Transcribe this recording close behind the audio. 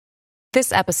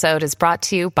This episode is brought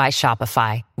to you by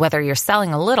Shopify. Whether you're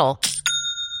selling a little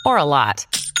or a lot,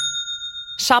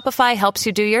 Shopify helps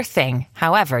you do your thing,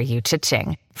 however you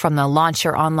cha-ching. From the launch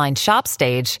your online shop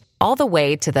stage, all the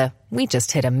way to the we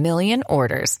just hit 1 million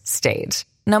orders stage.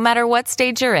 No matter what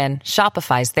stage you're in,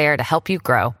 Shopify's there to help you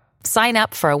grow. Sign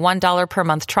up for a $1 per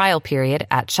month trial period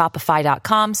at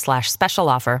shopify.com/special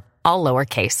offer, all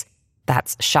lowercase.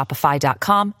 That's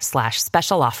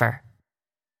shopify.com/special offer.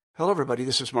 Hello, everybody.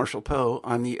 This is Marshall Poe.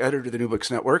 I'm the editor of the New Books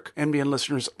Network. NBN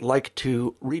listeners like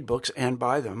to read books and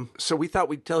buy them. So we thought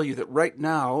we'd tell you that right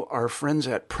now, our friends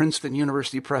at Princeton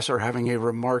University Press are having a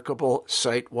remarkable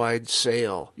site-wide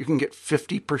sale. You can get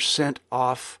 50%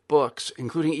 off books,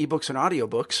 including ebooks and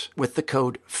audiobooks, with the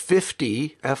code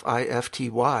 50,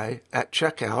 F-I-F-T-Y, at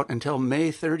checkout until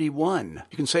May 31.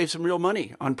 You can save some real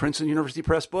money on Princeton University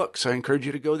Press books. I encourage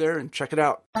you to go there and check it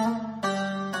out.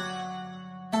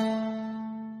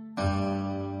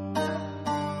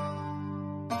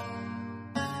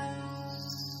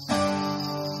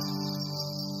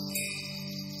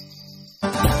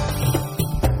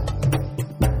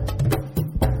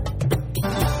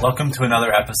 Welcome to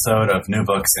another episode of New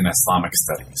Books in Islamic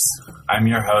Studies. I'm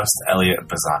your host, Elliot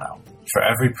Bazzano. For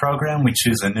every program, we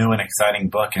choose a new and exciting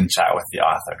book and chat with the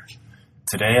author.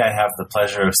 Today, I have the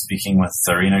pleasure of speaking with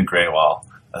Zareena Grewal,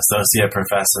 Associate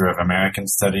Professor of American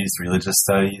Studies, Religious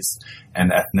Studies,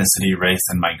 and Ethnicity, Race,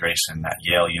 and Migration at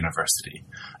Yale University,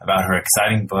 about her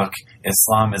exciting book,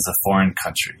 Islam is a Foreign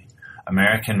Country,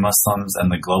 American Muslims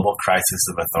and the Global Crisis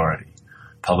of Authority,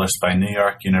 published by New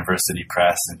York University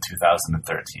Press in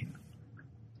 2013.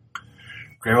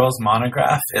 Grewal's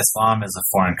monograph, Islam is a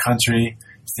Foreign Country,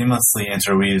 seamlessly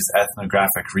interweaves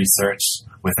ethnographic research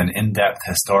with an in-depth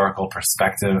historical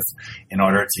perspective in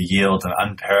order to yield an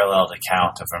unparalleled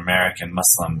account of American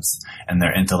Muslims and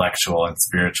their intellectual and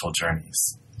spiritual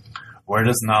journeys. Where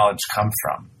does knowledge come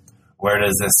from? Where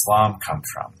does Islam come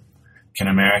from? Can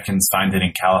Americans find it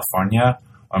in California,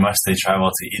 or must they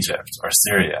travel to Egypt or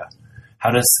Syria? How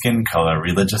does skin color,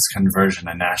 religious conversion,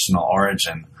 and national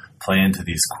origin play into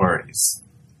these queries?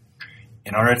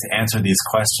 In order to answer these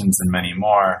questions and many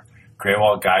more,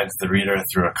 Grewal guides the reader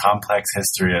through a complex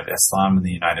history of Islam in the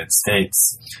United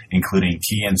States, including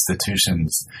key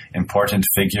institutions, important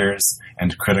figures,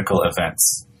 and critical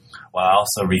events, while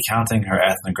also recounting her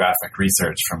ethnographic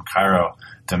research from Cairo,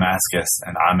 Damascus,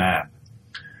 and Amman.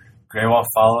 Grewal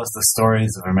follows the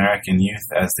stories of American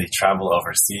youth as they travel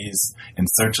overseas in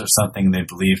search of something they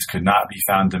believed could not be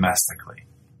found domestically.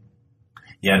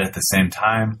 Yet at the same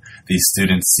time, these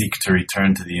students seek to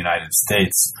return to the United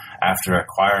States after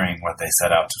acquiring what they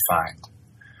set out to find.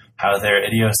 How their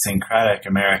idiosyncratic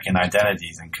American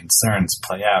identities and concerns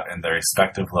play out in their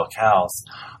respective locales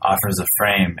offers a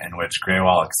frame in which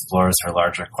Grewal explores her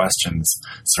larger questions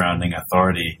surrounding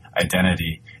authority,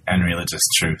 identity, and religious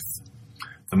truth.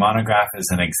 The monograph is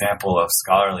an example of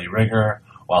scholarly rigor,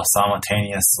 while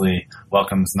simultaneously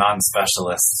welcomes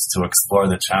non-specialists to explore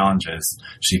the challenges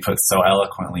she puts so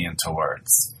eloquently into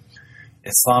words.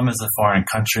 Islam is a Foreign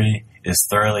Country is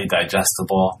thoroughly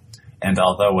digestible, and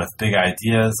although with big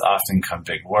ideas often come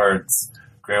big words,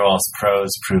 Grewal's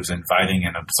prose proves inviting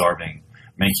and absorbing,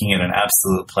 making it an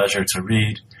absolute pleasure to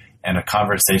read and a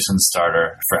conversation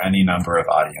starter for any number of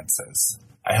audiences.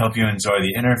 I hope you enjoy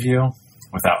the interview.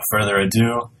 Without further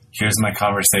ado, here's my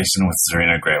conversation with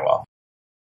Zareena Grewal.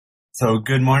 So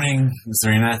good morning,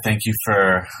 Zareena. Thank you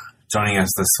for joining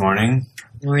us this morning.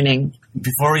 Morning.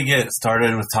 Before we get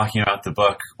started with talking about the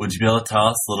book, would you be able to tell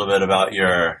us a little bit about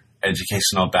your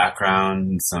educational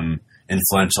background, some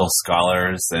influential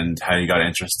scholars, and how you got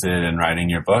interested in writing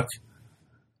your book?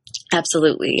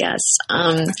 Absolutely, yes.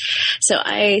 So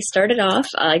I started off,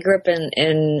 I grew up in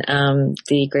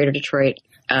the greater Detroit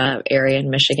area in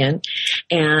Michigan.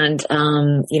 And,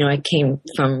 I came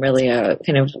from really a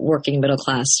kind of working middle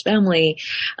class family,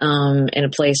 in a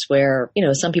place where,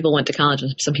 some people went to college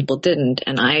and some people didn't.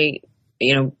 And I,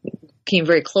 came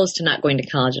very close to not going to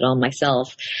college at all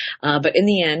myself. But in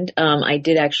the end, I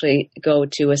did actually go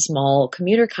to a small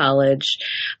commuter college,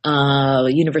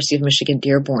 University of Michigan,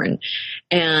 Dearborn.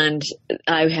 And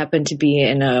I happened to be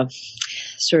in a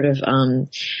sort of,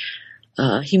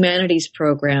 humanities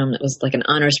program that was like an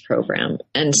honors program.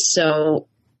 And so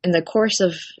in the course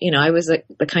of, I was the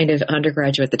kind of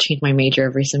undergraduate that changed my major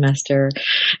every semester.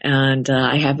 And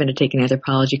I happened to take an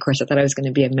anthropology course. I thought I was going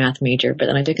to be a math major, but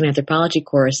then I took an anthropology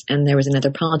course, and there was an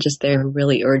anthropologist there who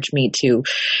really urged me to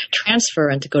transfer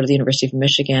and to go to the University of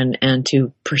Michigan and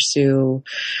to pursue,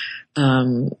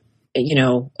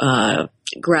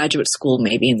 graduate school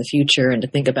maybe in the future, and to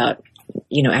think about,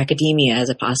 academia as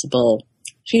a possible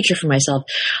future for myself,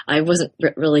 I wasn't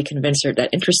really convinced or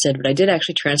that interested, but I did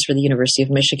actually transfer to the University of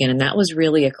Michigan. And that was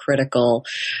really a critical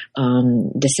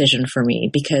decision for me,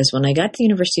 because when I got to the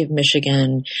University of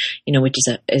Michigan, which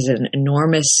is an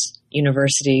enormous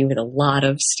university with a lot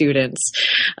of students,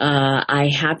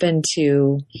 I happened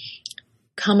to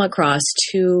come across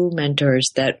two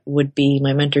mentors that would be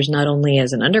my mentors not only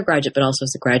as an undergraduate but also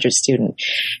as a graduate student.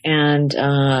 And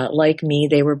like me,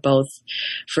 they were both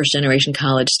first-generation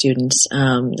college students.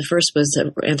 The first was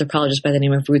an anthropologist by the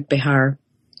name of Ruth Behar,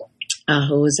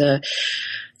 who was a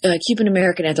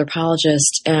Cuban-American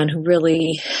anthropologist and who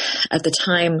really, at the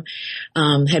time,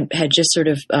 had just sort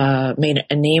of made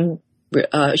a name.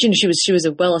 She was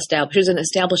an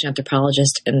established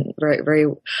anthropologist and very, very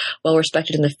well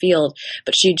respected in the field,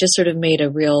 but she just sort of made a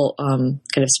real kind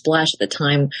of splash at the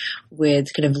time with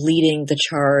kind of leading the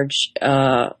charge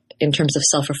in terms of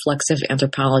self-reflexive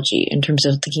anthropology, in terms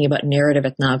of thinking about narrative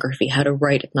ethnography, how to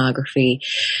write ethnography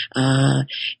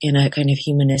in a kind of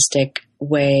humanistic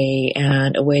way,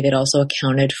 and a way that also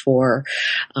accounted for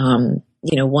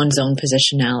one's own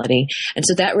positionality. And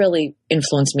so that really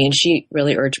influenced me, and she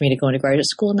really urged me to go into graduate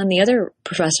school. And then the other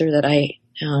professor that I,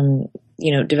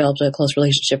 developed a close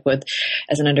relationship with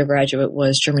as an undergraduate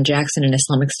was Sherman Jackson in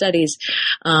Islamic Studies.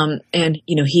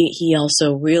 He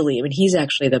also really, he's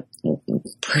actually the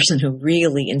person who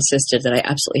really insisted that I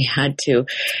absolutely had to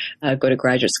go to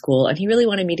graduate school. And he really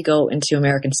wanted me to go into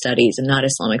American Studies and not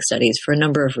Islamic Studies for a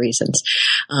number of reasons.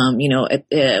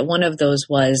 One of those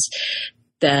was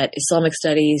that Islamic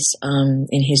Studies,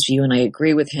 in his view, and I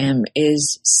agree with him,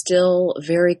 is still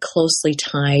very closely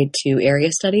tied to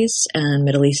area studies and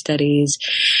Middle East studies,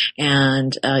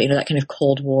 and that kind of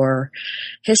Cold War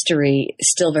history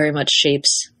still very much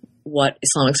shapes what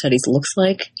Islamic Studies looks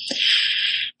like.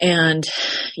 And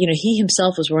he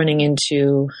himself was running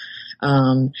into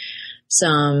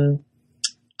some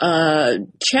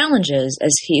challenges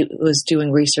as he was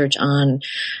doing research on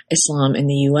Islam in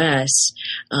the U.S.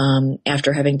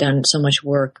 After having done so much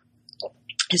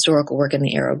historical work in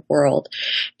the Arab world.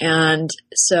 And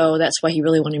so that's why he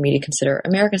really wanted me to consider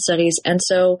American Studies. And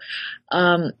so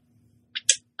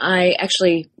I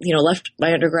actually, left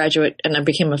my undergraduate and I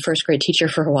became a first grade teacher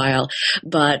for a while.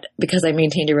 But because I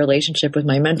maintained a relationship with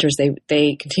my mentors,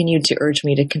 they continued to urge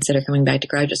me to consider coming back to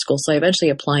graduate school. So I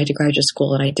eventually applied to graduate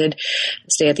school, and I did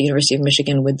stay at the University of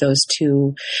Michigan with those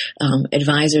two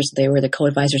advisors. They were the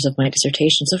co-advisors of my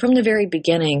dissertation. So from the very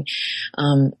beginning,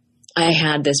 I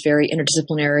had this very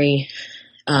interdisciplinary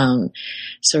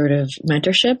sort of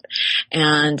mentorship.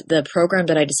 And the program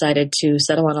that I decided to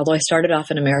settle on, although I started off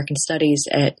in American Studies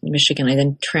at Michigan, I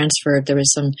then transferred. There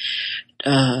was some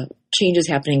changes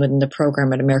happening within the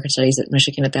program at American Studies at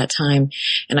Michigan at that time.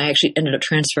 And I actually ended up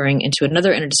transferring into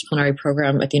another interdisciplinary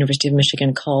program at the University of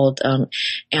Michigan called the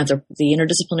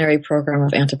Interdisciplinary Program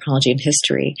of Anthropology and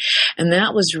History. And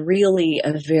that was really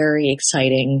a very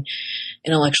exciting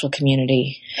intellectual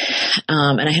community.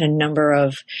 And I had a number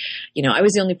of, I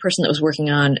was the only person that was working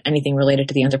on anything related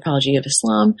to the anthropology of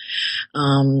Islam.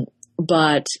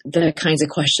 But the kinds of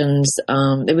questions,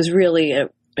 it was really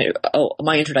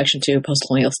my introduction to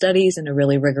post-colonial studies in a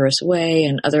really rigorous way,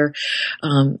 and other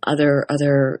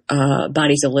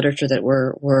bodies of literature that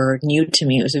were new to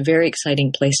me. It was a very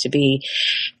exciting place to be.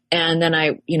 And then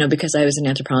I, because I was in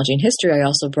anthropology and history, I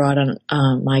also brought on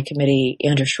my committee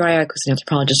Andrew Shryak, who's an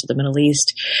anthropologist of the Middle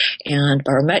East, and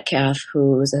Barbara Metcalf,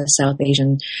 who's a South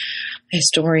Asian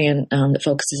historian that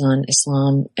focuses on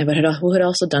Islam, but who had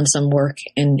also done some work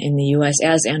in the U.S.,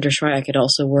 as Andrew Shryak had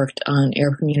also worked on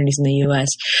Arab communities in the U.S.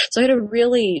 So I had a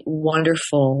really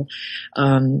wonderful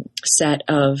set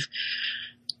of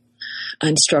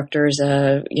instructors,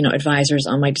 advisors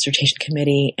on my dissertation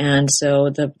committee. And so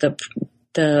the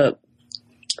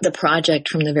project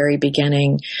from the very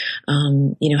beginning,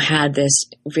 had this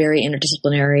very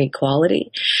interdisciplinary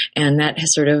quality, and that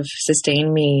has sort of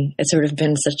sustained me. It's sort of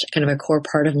been such kind of a core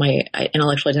part of my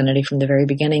intellectual identity from the very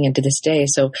beginning and to this day.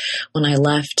 So when I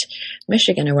left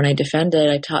Michigan, or when I defended,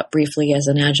 I taught briefly as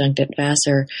an adjunct at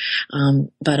Vassar.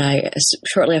 But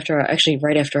right after I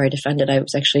defended, I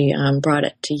was actually brought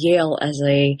to Yale as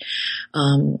a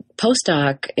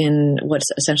postdoc in what's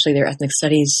essentially their ethnic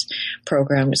studies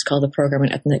program. It's called the Program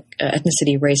in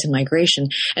Ethnicity, Race, and Migration.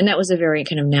 And that was a very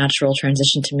kind of natural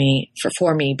transition to me,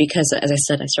 for me, because, as I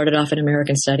said, I started off in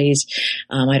American Studies.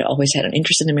 I'd always had an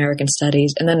interest in American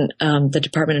Studies. And then the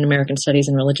Department in American Studies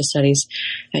and Religious Studies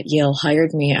at Yale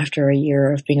hired me after a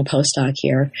year of being a postdoc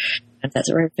here.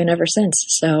 that's where I've been ever since.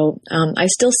 So I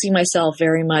still see myself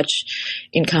very much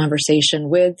in conversation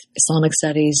with Islamic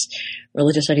studies,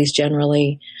 religious studies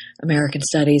generally, American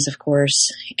studies, of course,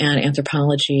 and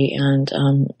anthropology, and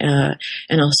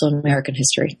also American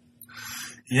history.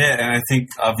 Yeah, and I think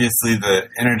obviously the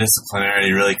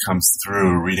interdisciplinarity really comes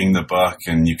through reading the book,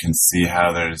 and you can see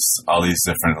how there's all these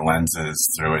different lenses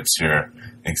through which you're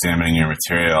examining your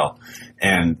material.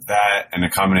 And that, and a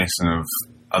combination of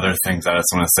other things I just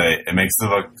want to say, it makes the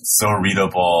book so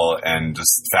readable and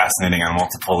just fascinating on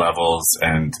multiple levels,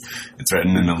 and it's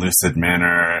written in a lucid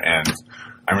manner, and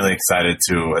I'm really excited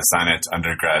to assign it to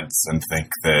undergrads and think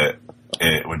that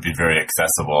it would be very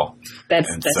accessible. That's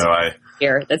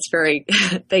very,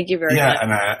 thank you very much.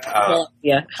 And I'll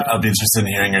be interested in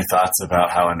hearing your thoughts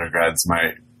about how undergrads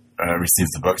might receive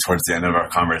the book towards the end of our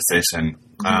conversation.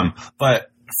 But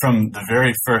from the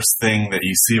very first thing that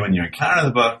you see when you encounter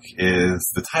the book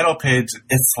is the title page,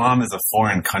 Islam is a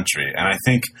Foreign Country. And I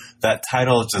think that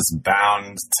title is just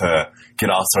bound to get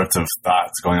all sorts of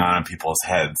thoughts going on in people's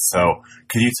heads. So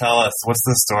could you tell us, what's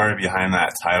the story behind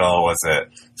that title? Was it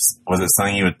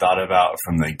something you had thought about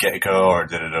from the get-go, or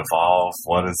did it evolve?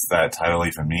 What does that title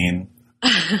even mean?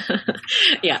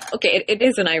 Yeah. Okay. It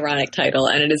is an ironic title,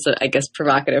 and it is I guess,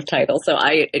 provocative title. So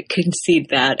I concede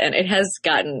that, and it has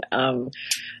gotten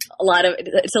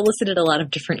it's elicited a lot of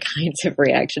different kinds of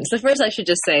reactions. So first, I should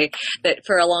just say that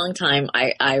for a long time,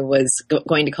 I was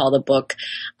going to call the book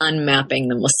 "Unmapping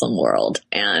the Muslim World,"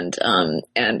 and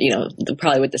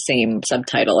probably with the same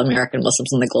subtitle, "American Muslims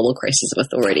and the Global Crisis of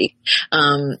Authority."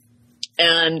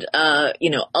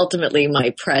 Ultimately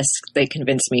my press, they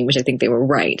convinced me, which I think they were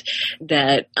right,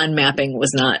 that unmapping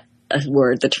was not a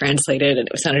word that translated, and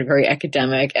it sounded very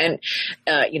academic. And,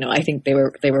 I think they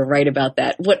were right about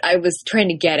that. What I was trying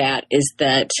to get at is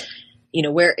that,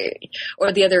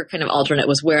 or the other kind of alternate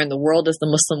was, where in the world is the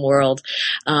Muslim world?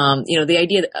 The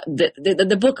idea that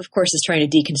the book, of course, is trying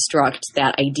to deconstruct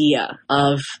that idea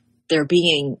of there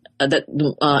being a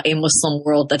Muslim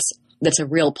world that's a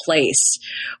real place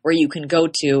where you can go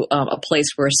to, a place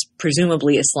where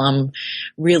presumably Islam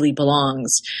really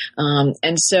belongs.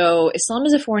 And so Islam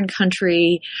is a Foreign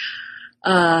Country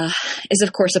is,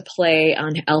 of course, a play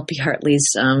on L.P. Hartley's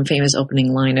famous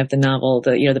opening line of the novel,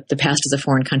 the past is a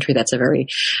foreign country. That's a very,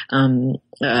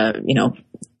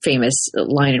 famous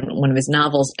line in one of his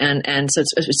novels. And so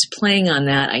it's playing on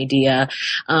that idea.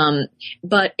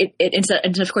 But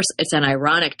and of course, it's an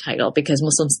ironic title, because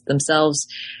Muslims themselves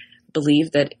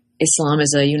believe that Islam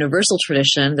is a universal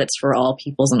tradition that's for all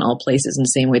peoples and all places, in the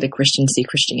same way that Christians see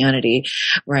Christianity,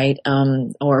 right?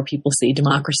 Or people see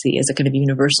democracy as a kind of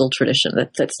universal tradition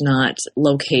that's not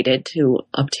located to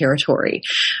a territory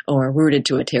or rooted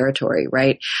to a territory,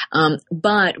 right?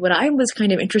 But what I was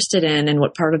kind of interested in, and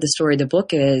what part of the story of the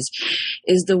book is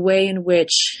the way in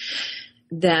which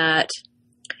that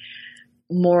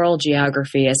moral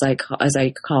geography, as I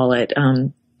call it,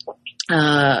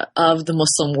 of the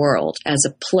Muslim world as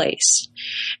a place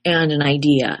and an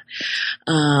idea,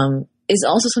 is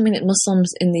also something that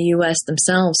Muslims in the U.S.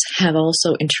 themselves have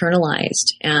also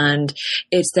internalized. And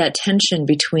it's that tension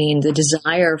between the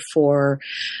desire for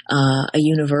a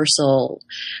universal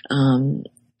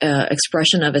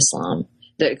expression of Islam,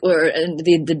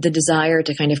 the desire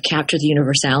to kind of capture the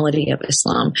universality of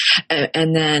Islam,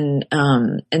 and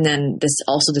then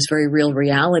this very real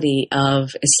reality of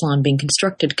Islam being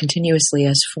constructed continuously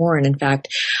as foreign. In fact,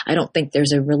 I don't think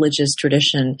there's a religious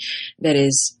tradition that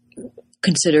is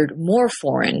considered more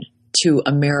foreign to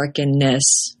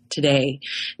Americanness today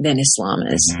than Islam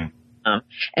is. Mm-hmm.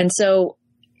 And so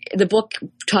the book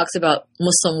talks about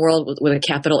Muslim world with a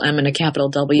capital M and a capital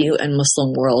W, and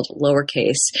Muslim world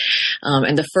lowercase.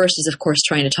 And the first is, of course,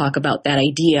 trying to talk about that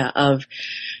idea of,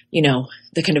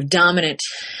 the kind of dominant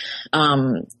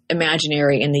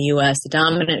imaginary in the U.S., the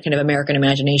dominant kind of American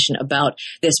imagination about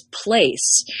this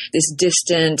place, this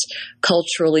distant,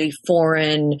 culturally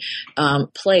foreign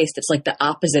place that's like the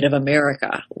opposite of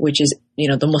America, which is,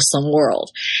 the Muslim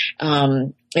world.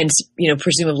 And,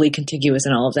 presumably contiguous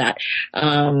and all of that.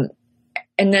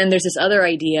 And then there's this other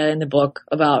idea in the book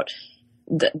about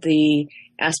the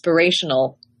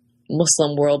aspirational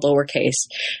Muslim world, lowercase,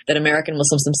 that American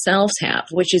Muslims themselves have,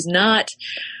 which is not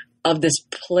of this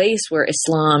place where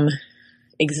Islam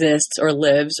exists or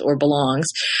lives or belongs,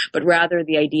 but rather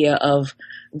the idea of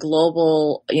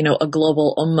global, a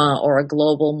global ummah or a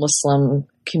global Muslim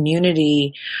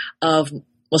community of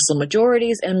Muslim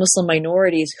majorities and Muslim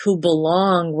minorities who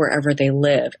belong wherever they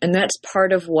live. And that's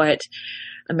part of what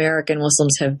American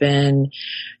Muslims have been,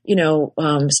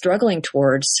 struggling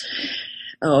towards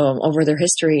over their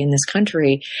history in this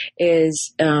country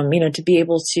is, to be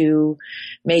able to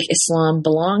make Islam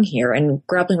belong here, and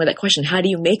grappling with that question: how do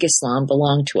you make Islam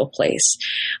belong to a place?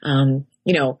 The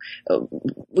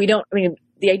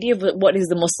idea of what is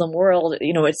the Muslim world,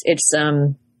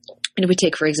 if we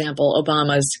take, for example,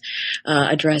 Obama's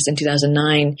address in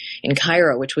 2009 in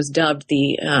Cairo, which was dubbed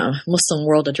the Muslim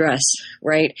World Address,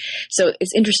 right? So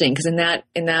it's interesting because in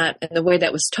the way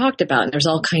that was talked about, and there's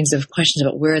all kinds of questions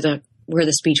about where the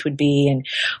speech would be, and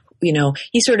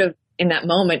he sort of in that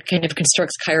moment kind of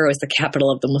constructs Cairo as the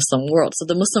capital of the Muslim world. So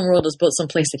the Muslim world is both some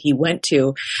place that he went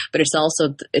to, but it's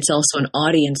also an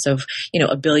audience of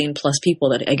 1 billion plus people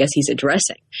that I guess he's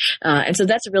addressing, and so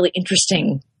that's a really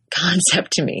interesting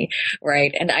concept to me,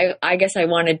 right? And I guess I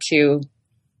wanted to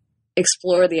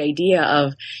explore the idea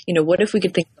of, what if we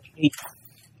could think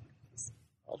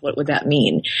of what would that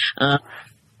mean?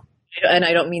 And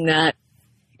I don't mean that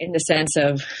in the sense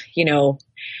of,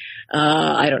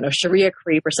 I don't know, Sharia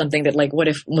creep or something that like, what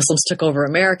if Muslims took over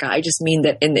America? I just mean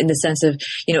that in the sense of,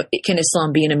 can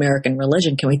Islam be an American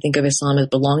religion? Can we think of Islam as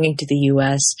belonging to the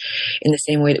U.S. in the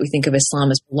same way that we think of Islam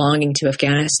as belonging to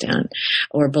Afghanistan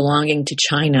or belonging to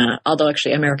China? Although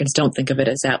actually Americans don't think of it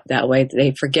as that way.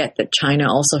 They forget that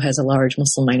China also has a large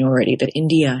Muslim minority, that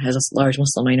India has a large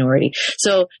Muslim minority.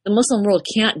 So the Muslim world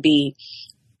can't be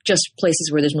just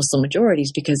places where there's Muslim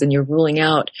majorities, because then you're ruling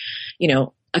out,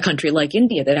 a country like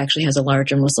India that actually has a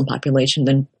larger Muslim population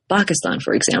than Pakistan,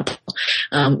 for example.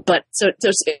 But so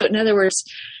in other words,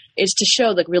 it's to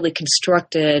show the really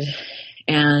constructed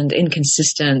and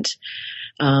inconsistent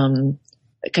kind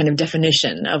of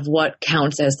definition of what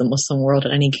counts as the Muslim world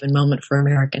at any given moment for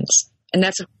Americans. And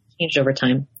that's changed over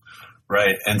time.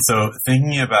 Right. And so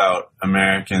thinking about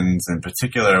Americans in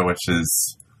particular, which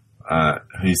is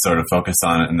who you sort of focus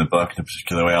on in the book in a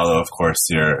particular way, although, of course,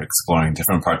 you're exploring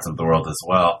different parts of the world as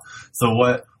well. So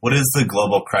what is the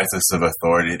global crisis of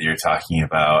authority that you're talking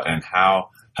about, and how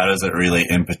does it relate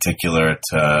in particular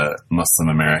to Muslim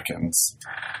Americans?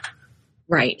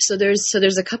 Right. So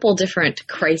there's a couple different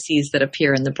crises that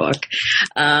appear in the book.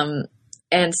 And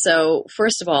so,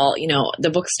 first of all, the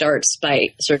book starts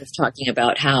by sort of talking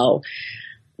about how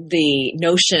the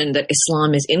notion that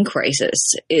Islam is in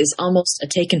crisis is almost a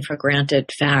taken for granted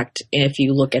fact. If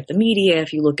you look at the media,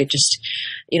 if you look at just,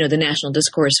 the national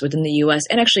discourse within the U.S.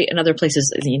 and actually in other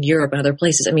places in Europe and other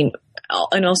places, I mean,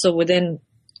 and also in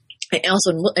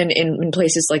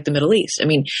places like the Middle East. I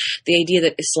mean, the idea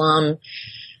that Islam,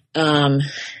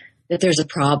 that there's a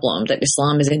problem, that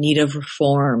Islam is in need of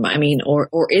reform. I mean, or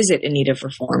is it in need of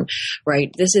reform, right?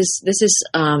 This is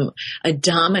a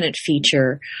dominant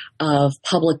feature of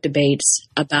public debates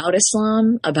about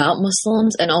Islam, about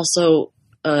Muslims, and also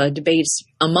debates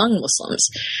among Muslims.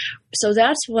 So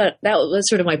that was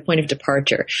sort of my point of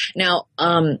departure. Now,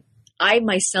 I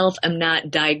myself am not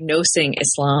diagnosing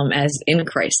Islam as in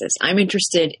crisis. I'm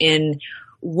interested in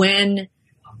when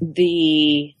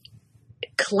the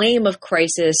claim of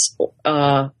crisis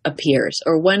appears,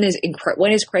 or when is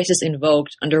crisis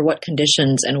invoked, under what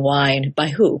conditions, and why, and by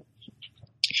who.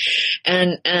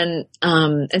 And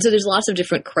so there's lots of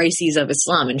different crises of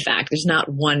Islam. In fact, there's not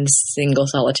one single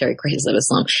solitary crisis of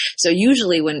Islam. So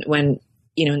usually when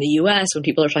in the U.S., when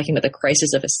people are talking about the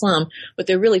crisis of Islam, what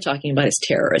they're really talking about is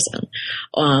terrorism,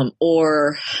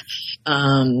 or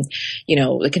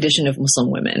the condition of Muslim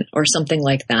women, or something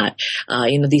like that.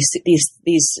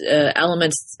 These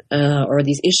elements or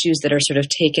these issues that are sort of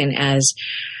taken as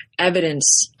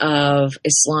evidence of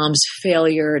Islam's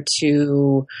failure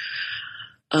to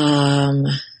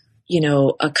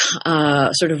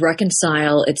sort of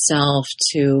reconcile itself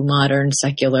to modern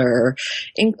secular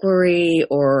inquiry,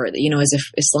 or, as if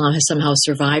Islam has somehow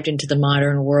survived into the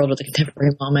modern world or the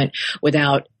contemporary moment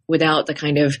without the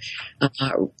kind of,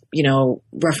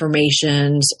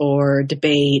 reformations or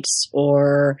debates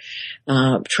or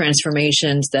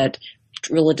transformations that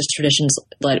religious traditions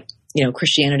like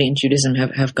Christianity and Judaism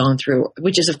have gone through,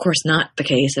 which is of course not the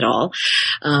case at all.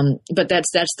 But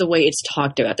that's the way it's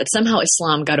talked about, that somehow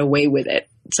Islam got away with it.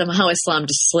 Somehow Islam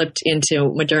just slipped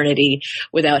into modernity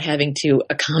without having to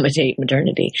accommodate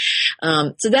modernity.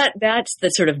 So that's the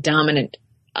sort of dominant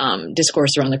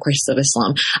discourse around the crisis of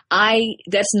Islam.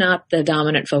 That's not the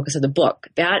dominant focus of the book.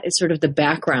 That is sort of the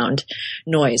background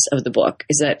noise of the book,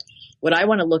 is that what I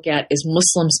want to look at is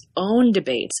Muslims' own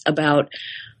debates about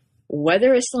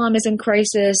whether Islam is in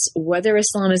crisis, whether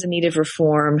Islam is in need of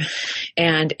reform,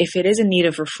 and if it is in need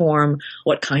of reform,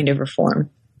 what kind of reform,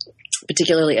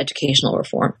 particularly educational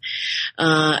reform.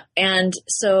 And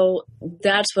so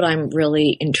that's what I'm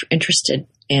really interested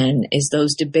in, is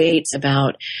those debates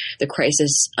about the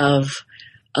crisis of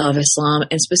of Islam,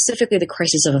 and specifically the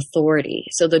crisis of authority.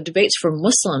 So the debates for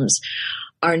Muslims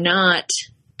are not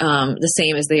the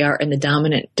same as they are in the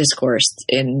dominant discourse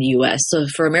in the U.S. So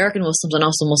for American Muslims and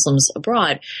also Muslims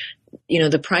abroad,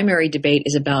 the primary debate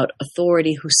is about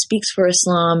authority, who speaks for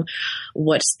Islam,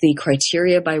 what's the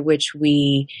criteria by which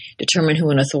we determine who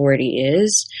an authority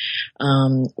is,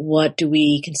 what do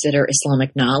we consider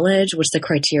Islamic knowledge, what's the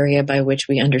criteria by which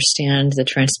we understand the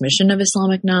transmission of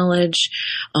Islamic knowledge.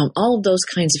 All of those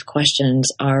kinds of questions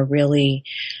are really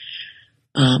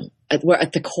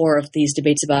at the core of these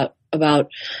debates about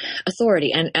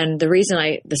authority. And the reason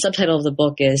the subtitle of the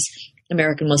book is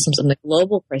American Muslims and the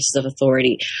Global Crisis of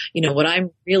Authority. What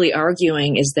I'm really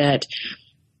arguing is that,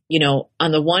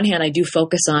 on the one hand, I do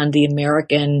focus on the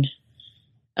American,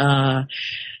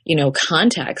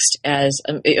 context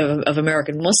of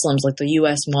American Muslims, like the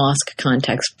U.S. mosque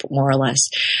context, more or less,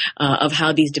 of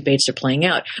how these debates are playing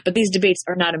out. But these debates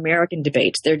are not American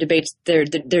debates. They're debates. They're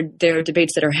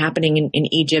debates that are happening in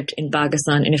Egypt, in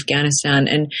Pakistan, in Afghanistan,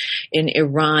 and in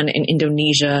Iran, in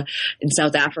Indonesia, in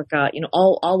South Africa.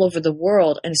 All over the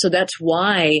world. And so that's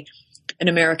why an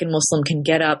American Muslim can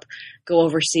get up, go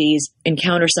overseas,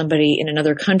 encounter somebody in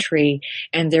another country,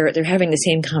 and they're having the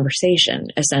same conversation,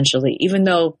 essentially, even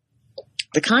though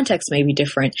the context may be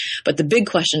different, but the big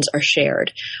questions are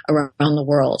shared around the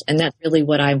world. And that's really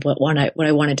what I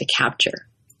wanted to capture.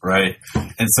 Right.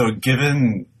 And so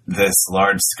given this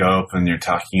large scope, and you're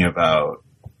talking about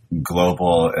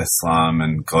global Islam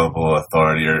and global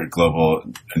authority or global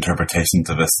interpretations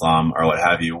of Islam or what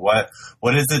have you, what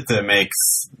is it that makes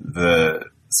the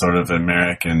sort of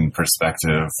American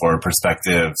perspective or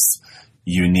perspectives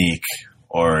unique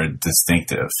or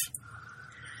distinctive?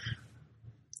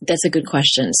 That's a good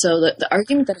question. So the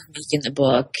argument that I make in the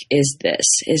book is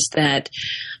that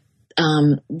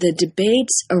the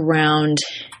debates around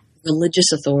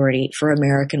religious authority for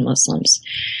American Muslims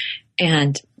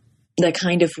and the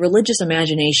kind of religious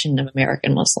imagination of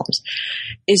American Muslims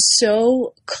is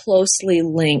so closely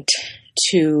linked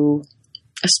to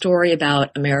a story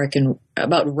about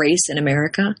race in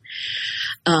America,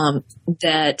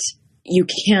 that you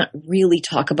can't really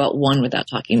talk about one without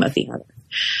talking about the other.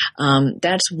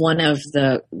 That's one of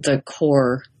the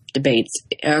core debates,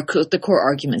 the core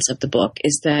arguments of the book,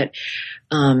 is that,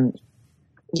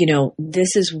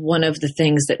 this is one of the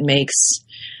things that makes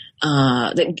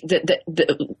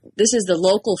this is the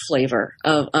local flavor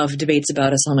of debates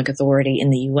about Islamic authority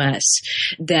in the U.S.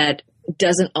 that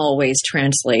doesn't always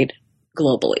translate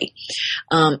globally.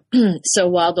 So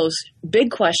while those big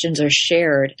questions are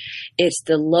shared, it's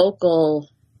the local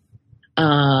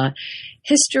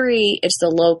history, it's the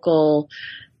local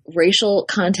racial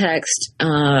context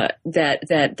that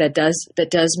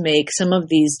does make some of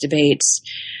these debates,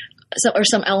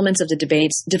 some elements of the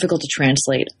debates, difficult to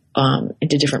translate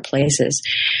into different places.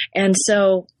 And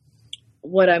so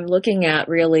what I'm looking at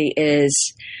really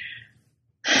is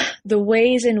the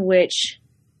ways in which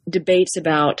debates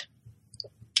about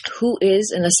who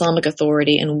is an Islamic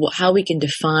authority and how we can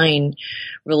define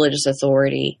religious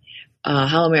authority,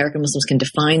 how American Muslims can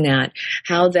define that,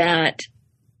 how that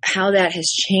has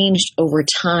changed over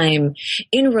time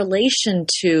in relation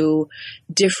to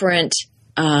different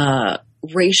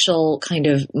racial kind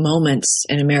of moments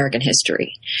in American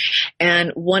history.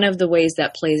 And one of the ways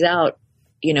that plays out,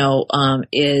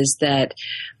 is that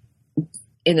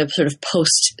in the sort of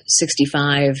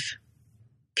post-65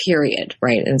 period,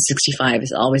 right? And 65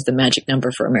 is always the magic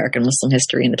number for American Muslim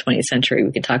history in the 20th century.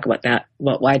 We can talk about that,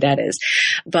 why that is.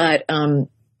 But,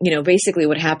 basically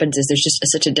what happens is there's just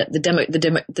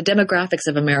the demographics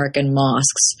of American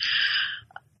mosques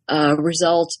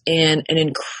result in an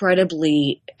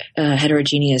incredibly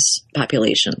heterogeneous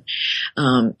population.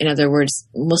 In other words,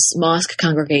 mosque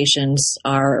congregations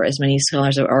are, as many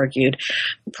scholars have argued,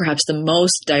 perhaps the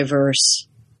most diverse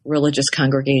religious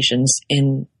congregations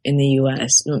in the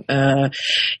U.S.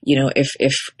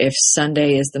 If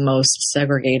Sunday is the most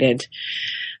segregated,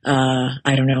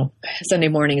 Sunday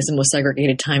morning is the most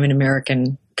segregated time in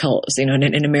American cults. In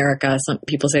America, some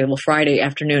people say, well, Friday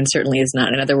afternoon certainly is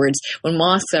not. In other words, when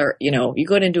mosques are, you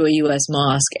go into a U.S.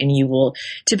 mosque and you will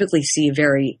typically see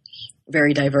very,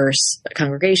 very diverse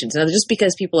congregations. Now, just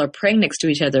because people are praying next to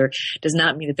each other does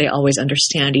not mean that they always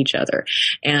understand each other.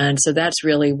 And so that's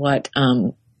really what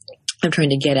I'm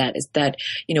trying to get at, is that,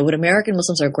 what American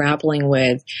Muslims are grappling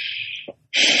with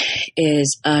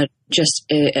is just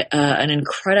an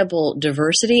incredible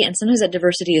diversity. And sometimes that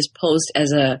diversity is posed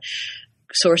as a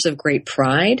source of great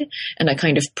pride and a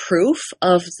kind of proof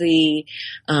of the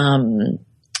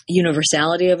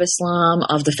universality of Islam,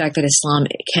 of the fact that Islam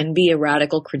can be a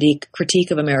radical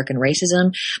critique of American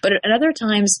racism. But at other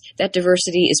times, that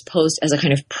diversity is posed as a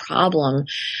kind of problem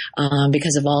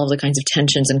because of all of the kinds of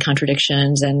tensions and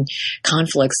contradictions and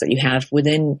conflicts that you have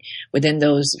within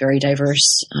those very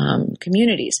diverse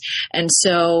communities. And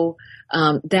so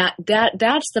that's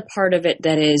the part of it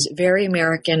that is very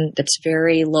American, that's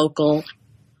very local,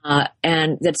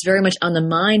 and that's very much on the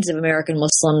minds of American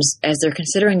Muslims as they're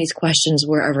considering these questions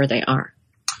wherever they are.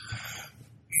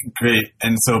 Great.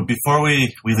 And so before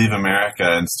we leave America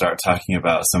and start talking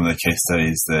about some of the case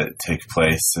studies that take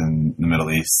place in the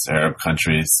Middle East, Arab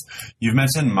countries, you've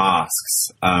mentioned mosques,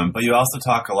 but you also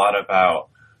talk a lot about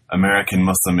American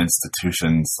Muslim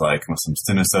institutions like Muslim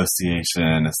Student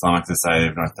Association, Islamic Society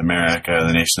of North America,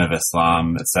 the Nation of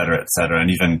Islam, et cetera,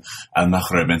 and even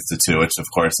Al-Maghrib Institute, which of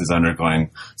course is undergoing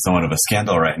somewhat of a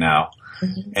scandal right now.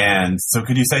 Mm-hmm. And so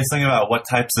could you say something about what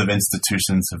types of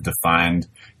institutions have defined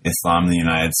Islam in the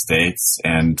United States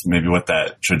and maybe what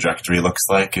that trajectory looks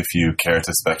like, if you care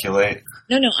to speculate?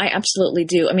 No, I absolutely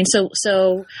do. I mean, so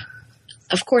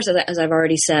of course, as I've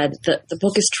already said, the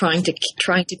book is trying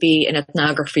to be an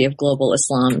ethnography of global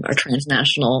Islam or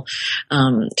transnational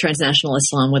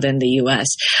Islam within the U.S.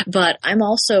 But I'm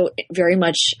also very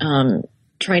much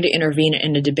trying to intervene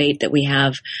in a debate that we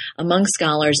have among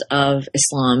scholars of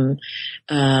Islam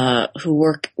who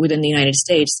work within the United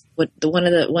States. One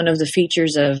of the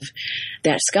features of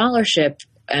that scholarship,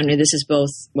 and this is both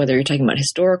whether you're talking about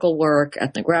historical work,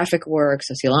 ethnographic work,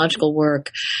 sociological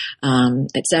work,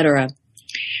 et cetera,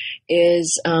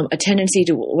 is a tendency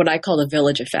to what I call the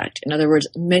village effect. In other words,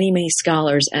 many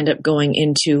scholars end up going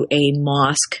into a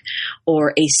mosque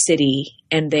or a city,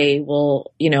 and they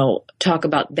will, talk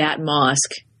about that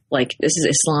mosque. Like, this is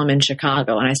Islam in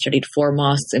Chicago, and I studied 4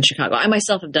 mosques in Chicago. I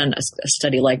myself have done a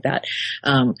study like that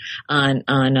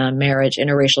on marriage,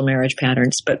 interracial marriage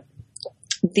patterns. But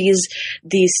these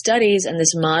studies and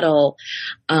this model,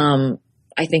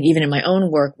 I think even in my own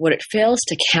work, what it fails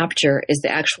to capture is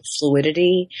the actual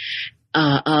fluidity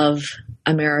of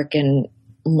American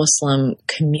Muslim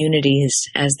communities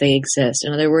as they exist.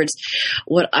 In other words,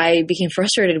 what I became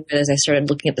frustrated with as I started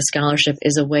looking at the scholarship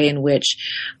is a way in which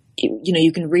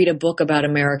you can read a book about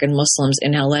American Muslims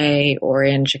in LA or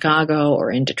in Chicago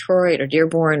or in Detroit or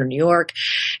Dearborn or New York,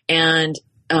 and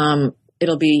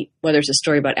it'll be, whether it's a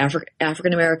story about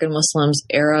African American Muslims,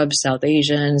 Arabs, South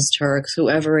Asians, Turks,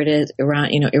 whoever it is,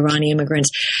 Iranian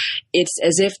immigrants. It's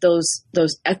as if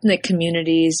those ethnic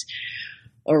communities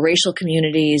or racial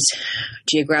communities,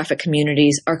 geographic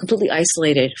communities are completely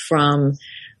isolated from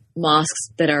mosques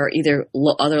that are either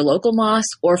other local mosques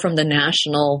or from the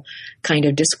national kind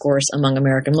of discourse among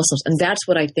American Muslims. And that's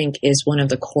what I think is one of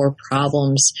the core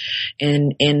problems in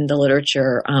the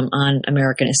literature on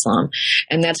American Islam.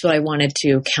 And that's what I wanted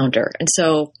to counter. And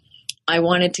so I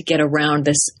wanted to get around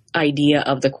this idea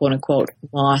of the quote unquote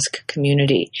mosque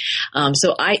community.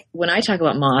 So when I talk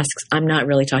about mosques, I'm not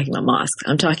really talking about mosques.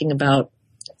 I'm talking about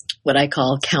what I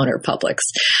call counter publics.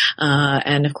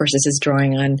 And of course, this is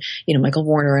drawing on, Michael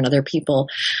Warner and other people,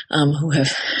 who have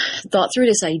thought through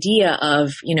this idea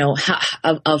of,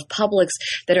 of publics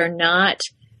that are not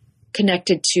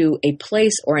connected to a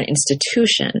place or an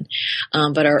institution,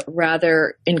 but are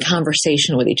rather in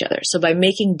conversation with each other. So by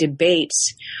making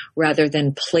debates rather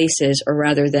than places or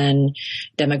rather than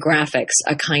demographics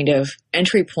a kind of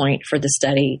entry point for the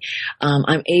study,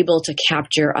 I'm able to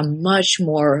capture a much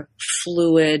more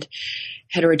fluid,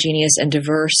 heterogeneous, and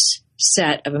diverse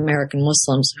set of American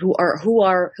Muslims who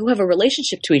have a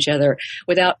relationship to each other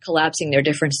without collapsing their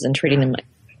differences and treating them like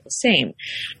the same.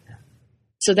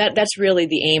 So that's really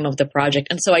the aim of the project.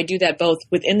 And so I do that both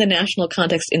within the national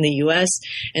context in the U.S.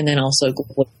 and then also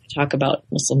talk about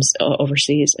Muslims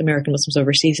overseas, American Muslims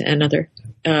overseas, and other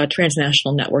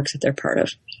transnational networks that they're part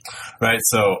of. Right.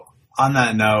 So on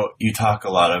that note, you talk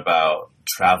a lot about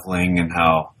traveling and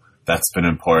how that's been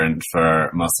important for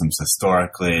Muslims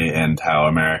historically, and how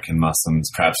American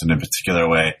Muslims, perhaps in a particular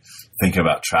way, think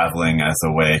about traveling as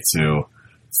a way to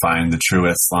find the true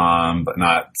Islam, but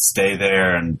not stay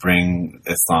there and bring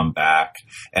Islam back.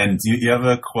 And you have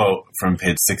a quote from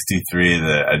page 63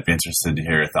 that I'd be interested to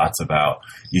hear your thoughts about.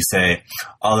 You say,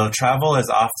 although travel is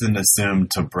often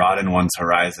assumed to broaden one's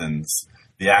horizons,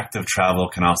 the act of travel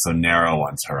can also narrow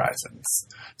one's horizons.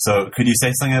 So could you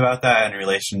say something about that in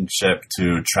relationship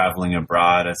to traveling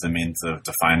abroad as a means of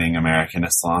defining American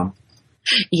Islam?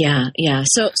 Yeah.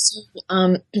 So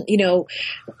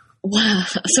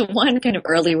so one kind of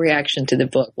early reaction to the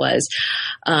book was,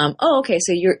 okay,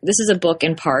 so this is a book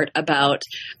in part about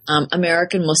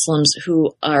American Muslims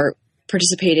who are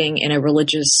participating in a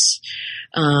religious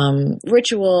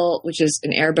ritual, which is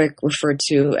in Arabic referred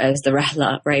to as the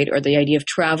rahla, right? Or the idea of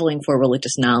traveling for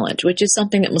religious knowledge, which is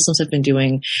something that Muslims have been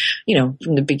doing,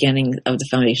 from the beginning of the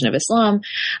foundation of Islam.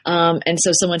 And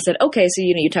so someone said, okay, so,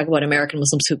 you talk about American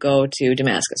Muslims who go to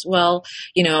Damascus. Well,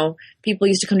 people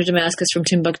used to come to Damascus from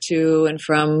Timbuktu and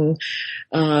from,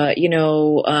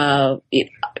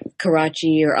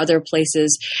 Karachi or other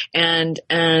places. And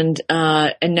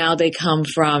now they come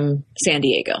from San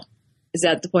Diego. Is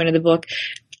that the point of the book?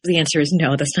 The answer is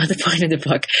no, that's not the point of the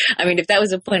book. I mean, if that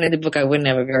was the point of the book, I wouldn't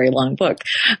have a very long book.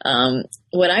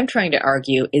 What I'm trying to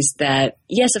argue is that,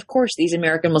 yes, of course, these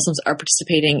American Muslims are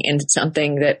participating in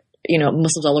something that,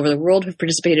 Muslims all over the world have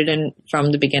participated in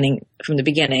from the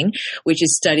beginning, which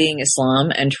is studying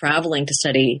Islam and traveling to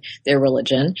study their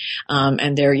religion.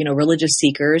 And they're, religious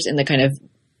seekers in the kind of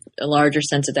a larger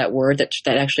sense of that word that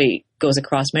actually goes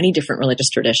across many different religious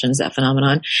traditions, that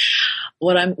phenomenon.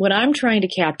 What I'm trying to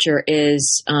capture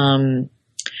is, the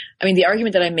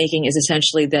argument that I'm making is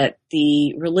essentially that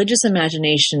the religious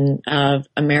imagination of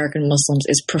American Muslims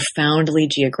is profoundly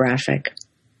geographic,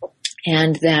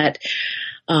 and that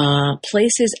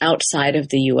places outside of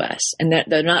the U.S., and that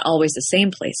they're not always the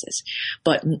same places,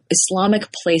 but Islamic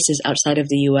places outside of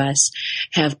the U.S.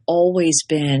 have always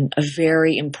been a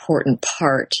very important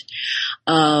part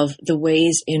of the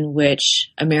ways in which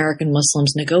American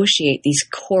Muslims negotiate these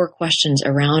core questions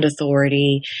around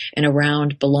authority and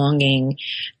around belonging,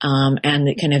 and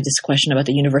the kind of this question about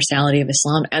the universality of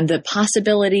Islam and the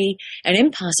possibility and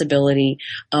impossibility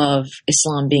of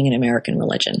Islam being an American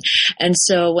religion. And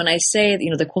so when I say,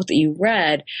 the quote that you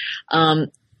read,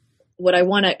 what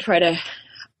I'm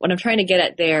trying to get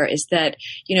at there is that,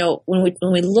 when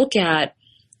we look at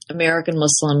American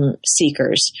Muslim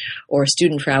seekers or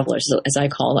student travelers, as I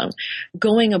call them,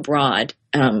 going abroad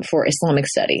for Islamic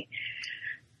study,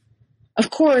 of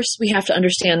course, we have to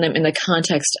understand them in the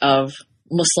context of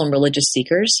Muslim religious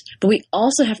seekers, but we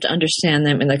also have to understand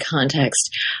them in the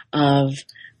context of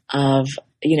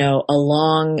a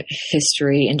long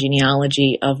history and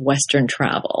genealogy of Western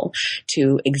travel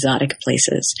to exotic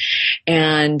places.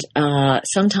 And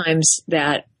sometimes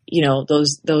that,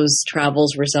 those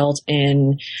travels result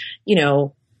in,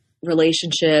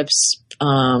 relationships,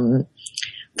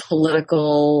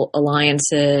 political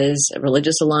alliances,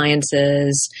 religious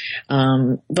alliances,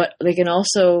 but they can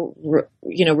also,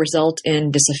 result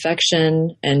in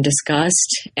disaffection and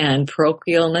disgust and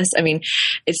parochialness. I mean,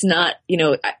 it's not,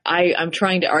 I'm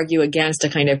trying to argue against a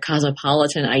kind of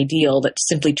cosmopolitan ideal that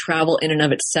simply travel in and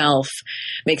of itself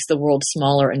makes the world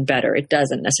smaller and better. It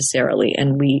doesn't necessarily,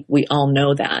 and we all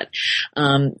know that.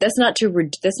 That's not to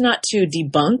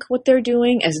debunk what they're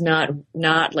doing as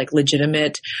not like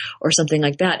legitimate or something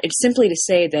like that. It's simply to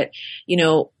say that,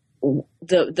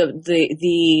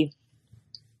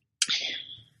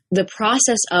 the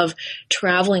process of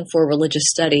traveling for religious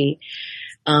study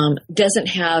doesn't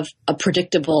have a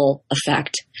predictable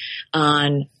effect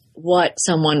on how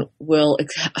somebody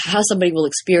will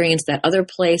experience that other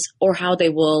place, or how they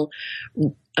will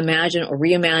imagine or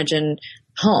reimagine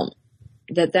home.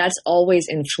 That's always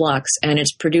in flux, and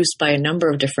it's produced by a number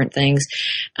of different things.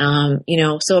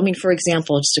 For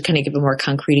example, just to kind of give a more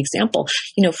concrete example,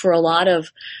 for a lot of,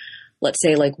 let's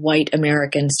say, like white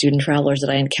American student travelers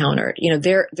that I encountered,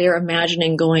 they're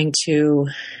imagining going to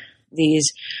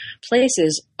these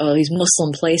places, these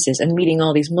Muslim places, and meeting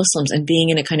all these Muslims and being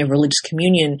in a kind of religious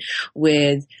communion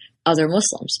with other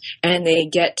Muslims. And they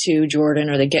get to Jordan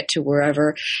or they get to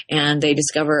wherever, and they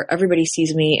discover everybody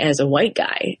sees me as a white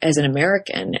guy, as an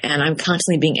American, and I'm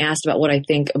constantly being asked about what I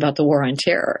think about the war on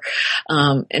terror.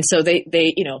 And so they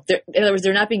in other words,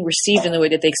 they're not being received in the way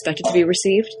that they expected to be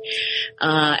received.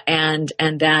 And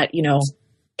that,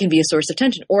 can be a source of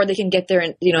tension. Or they can get there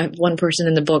and, one person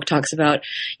in the book talks about,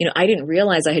 I didn't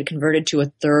realize I had converted to a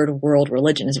third world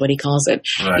religion, is what he calls it.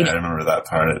 Right. I remember that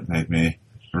part. It made me,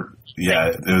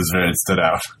 it stood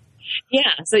out.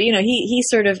 Yeah. So, he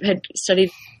sort of had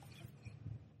studied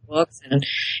books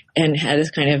and had this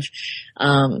kind of,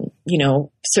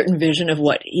 certain vision of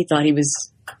what he thought he was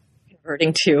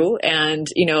converting to. And,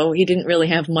 he didn't really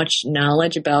have much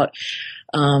knowledge about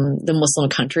the Muslim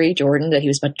country, Jordan, that he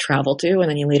was about to travel to, and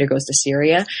then he later goes to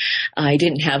Syria. He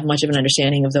didn't have much of an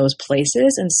understanding of those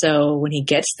places, and so when he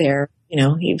gets there, he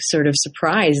was sort of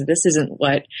surprised. This isn't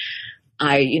what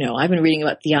I've been reading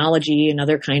about theology and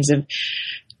other kinds of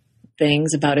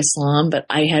things about Islam, but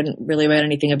I hadn't really read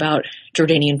anything about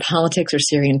Jordanian politics or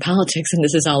Syrian politics, and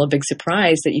this is all a big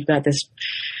surprise that you've got this,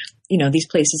 these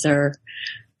places are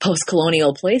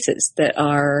post-colonial places that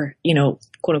are,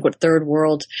 quote unquote, third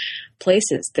world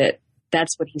places.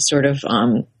 That's what he's sort of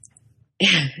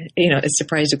a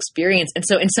surprise to experience. And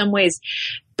so in some ways,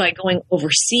 by going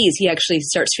overseas, he actually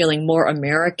starts feeling more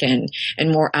American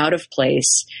and more out of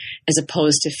place, as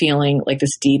opposed to feeling like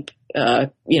this deep,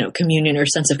 communion or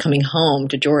sense of coming home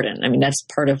to Jordan. I mean, that's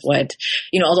part of what,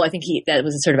 although I think that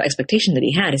was a sort of expectation that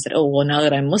he had. He said, oh, well, now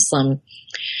that I'm Muslim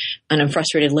and I'm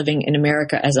frustrated living in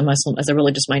America as a Muslim, as a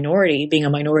religious minority, being a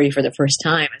minority for the first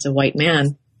time as a white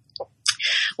man,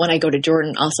 when I go to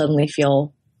Jordan, I'll suddenly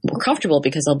feel more comfortable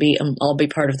because I'll be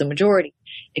part of the majority,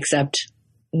 except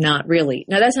not really.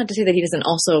 Now, that's not to say that he doesn't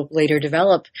also later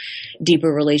develop deeper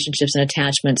relationships and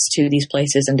attachments to these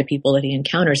places and to people that he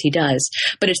encounters. He does.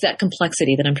 But it's that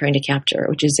complexity that I'm trying to capture,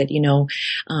 which is that,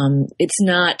 it's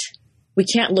not, we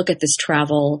can't look at this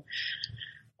travel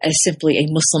as simply a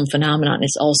Muslim phenomenon.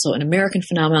 It's also an American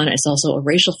phenomenon. It's also a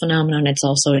racial phenomenon. It's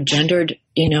also a gendered,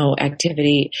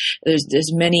 activity.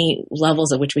 There's many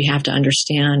levels at which we have to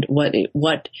understand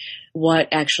what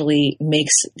actually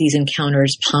makes these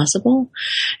encounters possible,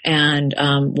 and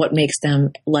what makes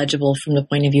them legible from the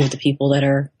point of view of the people that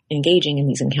are engaging in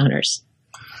these encounters.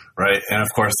 Right. And of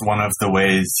course, one of the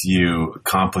ways you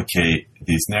complicate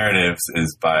these narratives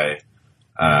is by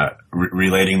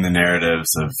relating the narratives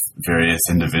of various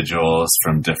individuals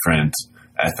from different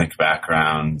ethnic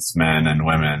backgrounds, men and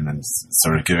women, and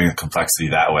sort of giving the complexity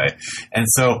that way. And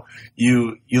so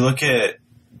you look at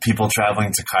people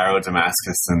traveling to Cairo,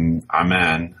 Damascus, and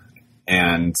Amman,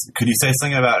 and could you say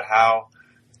something about how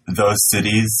those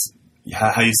cities,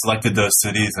 how you selected those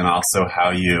cities, and also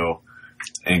how you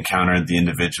encountered the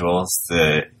individuals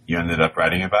that you ended up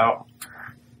writing about?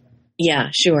 Yeah,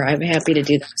 sure. I'm happy to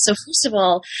do that. So first of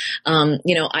all,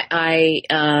 I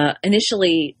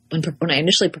initially, when I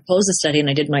initially proposed the study and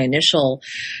I did my initial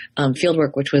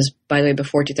fieldwork, which was, by the way,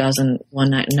 before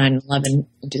 2001, 9/11,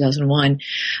 2001,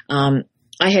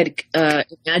 I had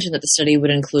imagined that the study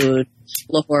would include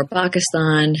Lahore,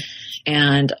 Pakistan,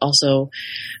 and also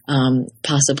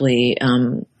possibly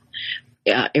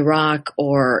Iraq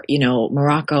or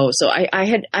Morocco. So I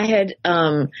had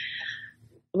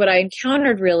what I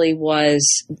encountered really was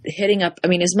hitting up. I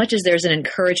mean, as much as there's an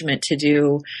encouragement to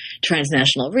do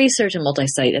transnational research and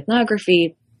multi-site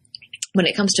ethnography, when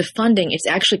it comes to funding, it's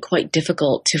actually quite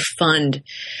difficult to fund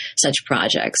such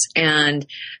projects. And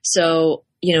so,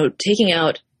 taking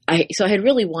out, I had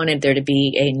really wanted there to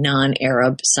be a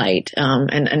non-Arab site.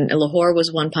 And Lahore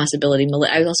was one possibility.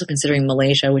 I was also considering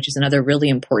Malaysia, which is another really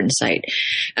important site.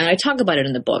 And I talk about it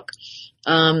in the book.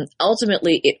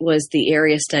 Ultimately, it was the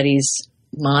area studies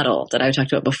model that I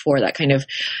talked about before, that kind of,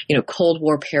 Cold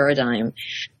War paradigm,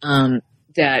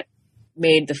 that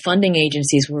made the funding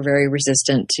agencies were very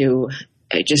resistant to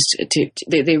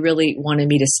they really wanted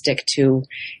me to stick to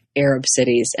Arab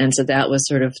cities. And so that was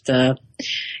sort of the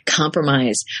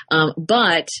compromise.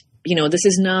 But this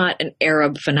is not an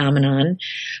Arab phenomenon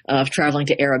of traveling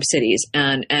to Arab cities.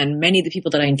 And many of the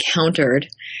people that I encountered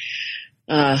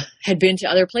had been to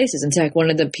other places. In fact, one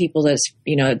of the people that's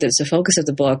the focus of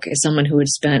the book is someone who had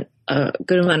spent a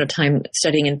good amount of time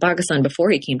studying in Pakistan before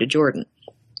he came to Jordan.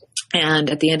 And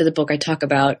at the end of the book, I talk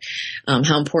about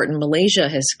how important Malaysia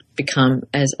has become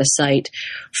as a site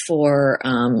for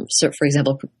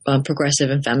example, progressive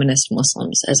and feminist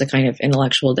Muslims, as a kind of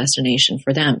intellectual destination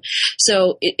for them.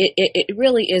 So it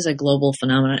really is a global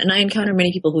phenomenon. And I encounter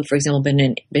many people who, for example,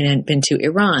 been to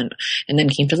Iran and then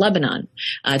came to Lebanon.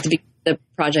 The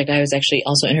project, I was actually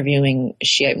also interviewing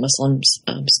Shiite Muslims,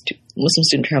 Muslim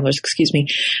student travelers,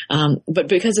 but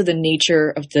because of the nature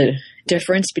of the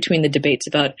difference between the debates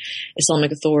about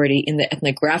Islamic authority in the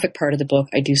ethnographic part of the book,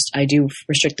 I do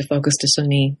restrict the focus to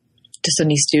Sunni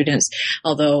students,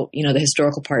 although, the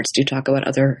historical parts do talk about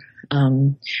other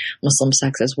Muslim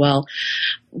sects as well.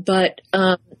 But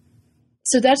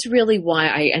so that's really why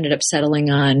I ended up settling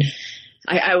on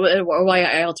why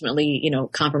I ultimately,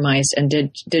 compromised and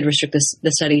did restrict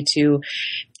the study to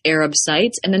Arab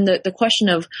sites. And then the question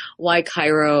of why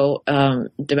Cairo,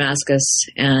 Damascus,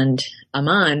 and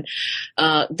Amman,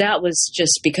 that was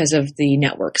just because of the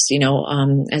networks.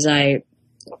 As I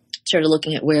started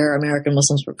looking at where American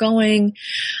Muslims were going,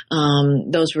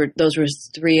 those were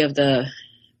three of the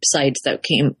sites that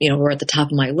were at the top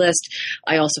of my list.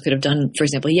 I also could have done, for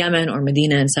example, Yemen or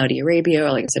Medina in Saudi Arabia,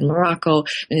 or like I said, Morocco.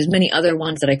 And there's many other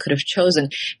ones that I could have chosen.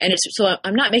 And so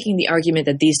I'm not making the argument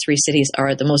that these three cities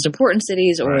are the most important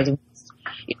cities, or right.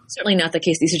 Certainly not the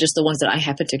case. These are just the ones that I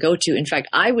happen to go to. In fact,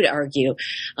 I would argue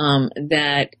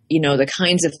that, the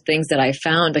kinds of things that I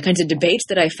found, the kinds of debates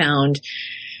that I found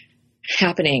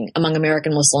happening among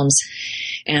American Muslims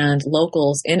and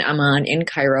locals in Amman, in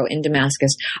Cairo, in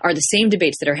Damascus are the same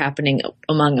debates that are happening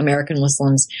among American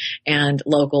Muslims and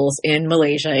locals in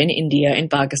Malaysia, in India, in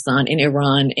Pakistan, in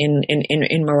Iran,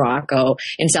 in Morocco,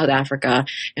 in South Africa,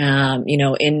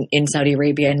 in Saudi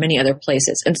Arabia and many other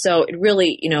places. And so it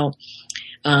really,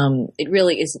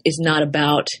 is not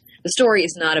about, the story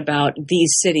is not about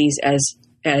these cities as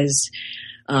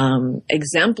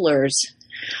exemplars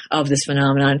of this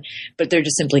phenomenon, but they're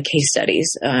just simply case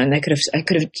studies. And I could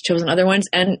have chosen other ones.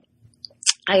 And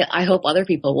I hope other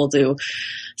people will do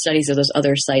studies of those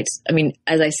other sites. I mean,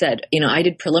 as I said, I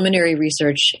did preliminary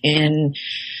research in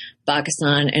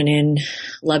Pakistan and in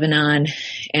Lebanon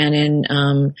and in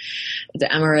the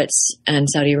Emirates and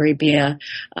Saudi Arabia.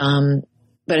 I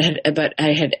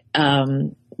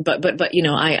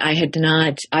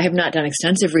have not done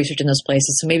extensive research in those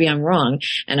places, so maybe I'm wrong.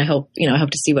 And I hope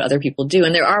to see what other people do.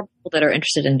 And there are people that are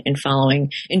interested in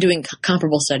doing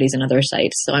comparable studies in other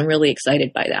sites. So I'm really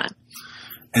excited by that.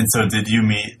 And so did you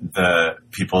meet the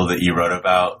people that you wrote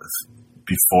about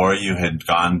before you had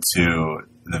gone to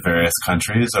the various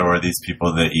countries, or were these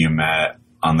people that you met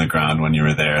on the ground when you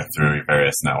were there through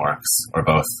various networks, or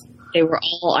both? They were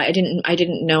all, I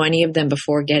didn't know any of them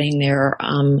before getting there.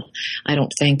 I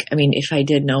don't think, if I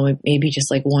did know, maybe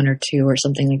just like one or two or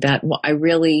something like that. Well, I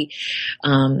really,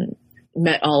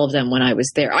 met all of them when I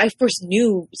was there. I, of course,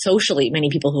 knew socially many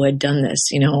people who had done this,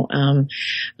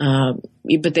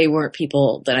 but they weren't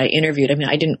people that I interviewed.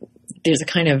 There's a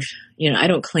kind of, I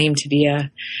don't claim to be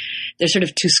there's sort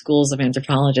of two schools of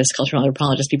anthropologists, cultural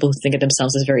anthropologists, people who think of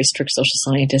themselves as very strict social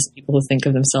scientists, people who think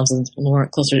of themselves as more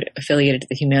closer affiliated to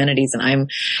the humanities. And I'm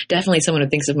definitely someone who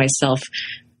thinks of myself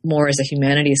more as a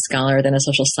humanities scholar than a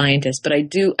social scientist, but I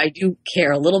do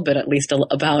care a little bit, at least,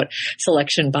 about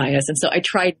selection bias. And so I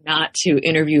tried not to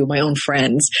interview my own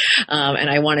friends. And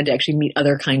I wanted to actually meet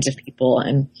other kinds of people.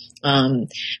 And,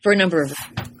 for a number of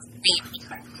reasons,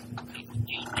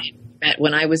 met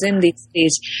when I was in these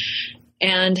cities.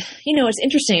 And, it's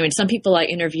interesting. Some people I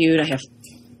interviewed, I have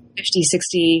 50,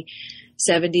 60,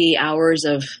 70 hours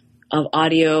of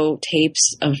audio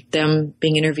tapes of them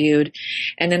being interviewed.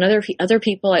 And then other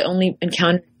people I only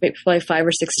encountered probably 5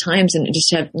 or 6 times and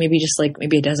just have maybe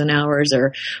a dozen hours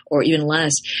or even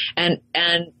less. And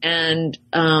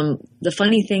the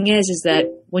funny thing is that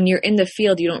when you're in the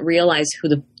field, you don't realize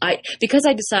because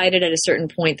I decided at a certain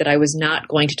point that I was not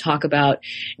going to talk about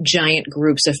giant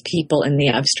groups of people in the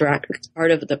abstract.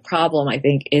 Part of the problem, I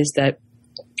think, is that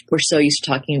we're so used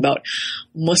to talking about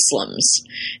Muslims,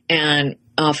 and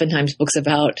oftentimes books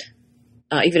about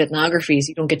even ethnographies,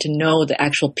 you don't get to know the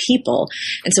actual people.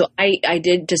 And so I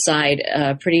did decide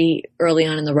pretty early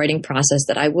on in the writing process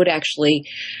that I would actually,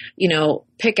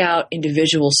 pick out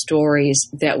individual stories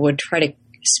that would try to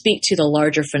speak to the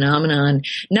larger phenomenon,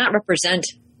 not represent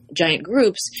giant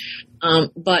groups,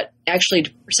 but actually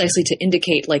precisely to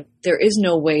indicate there is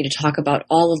no way to talk about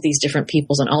all of these different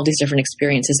peoples and all these different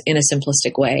experiences in a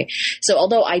simplistic way. So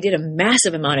although I did a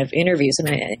massive amount of interviews, and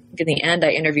in the end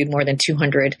I interviewed more than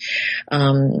 200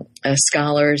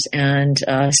 scholars and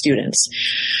students,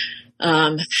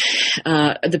 the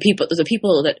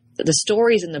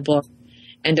stories in the book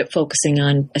end up focusing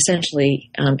on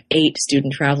essentially 8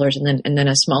 student travelers and then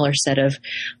a smaller set of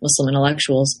Muslim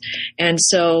intellectuals. And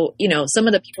so, some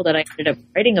of the people that I ended up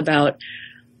writing about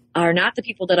are not the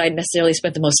people that I necessarily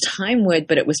spent the most time with,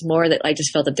 but it was more that I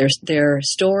just felt that their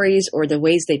stories or the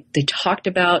ways they talked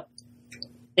about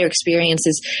their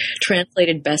experiences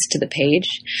translated best to the page.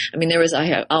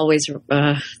 I always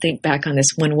think back on this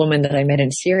one woman that I met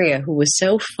in Syria who was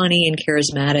so funny and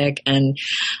charismatic and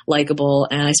likable.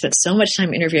 And I spent so much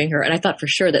time interviewing her. And I thought for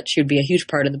sure that she would be a huge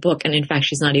part of the book. And in fact,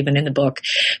 she's not even in the book,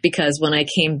 because when I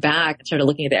came back and started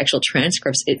looking at the actual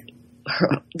transcripts,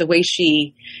 the way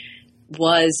she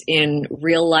was in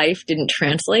real life didn't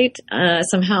translate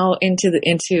somehow into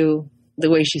the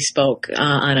way she spoke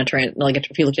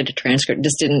if you looked at a transcript,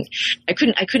 just didn't. I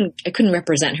couldn't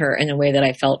represent her in a way that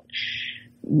I felt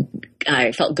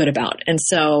good about, and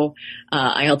so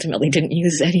I ultimately didn't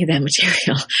use any of that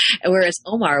material. Whereas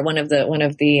Omar, one of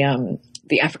the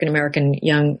African American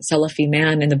young Salafi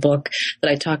man in the book that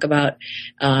I talk about,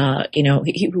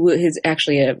 who is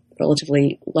actually a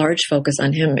relatively large focus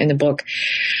on him in the book,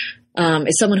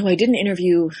 is someone who I didn't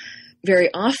interview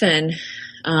very often.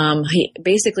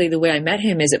 Basically the way I met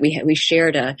him is that we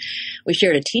shared a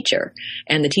teacher,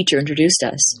 and the teacher introduced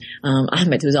us,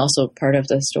 Ahmed, who's also part of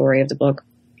the story of the book.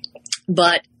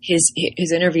 But his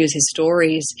interviews, his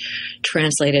stories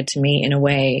translated to me in a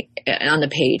way on the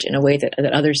page in a way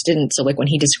that others didn't. So when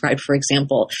he described, for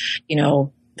example,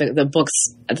 the books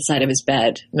at the side of his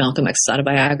bed, Malcolm X's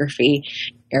autobiography,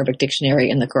 Arabic dictionary,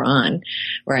 and the Quran,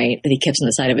 right, that he kept on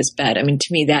the side of his bed. I mean, to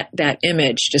me, that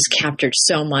image just captured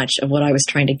so much of what I was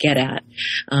trying to get at,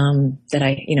 that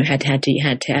I,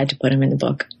 had to put him in the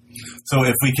book. So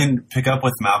if we can pick up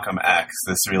with Malcolm X,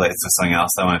 this relates to something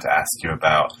else I wanted to ask you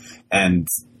about. And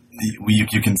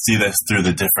you can see this through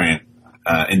the different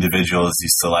individuals you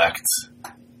select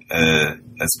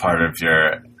as part of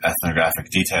your ethnographic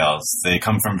details. They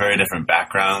come from very different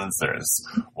backgrounds. There's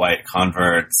white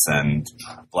converts and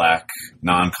black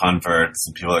non-converts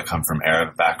and people that come from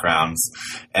Arab backgrounds.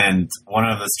 And one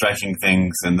of the striking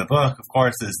things in the book, of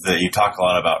course, is that you talk a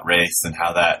lot about race and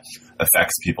how that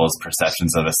affects people's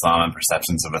perceptions of Islam and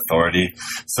perceptions of authority.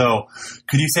 So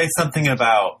could you say something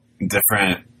about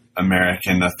different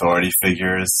American authority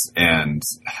figures and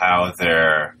how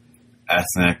their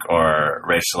ethnic or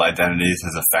racial identities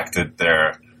has affected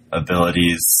their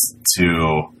abilities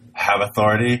to have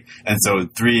authority? And so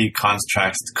three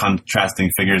contrasting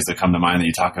figures that come to mind that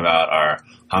you talk about are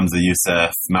Hamza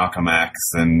Yusuf, Malcolm X,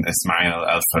 and Ismail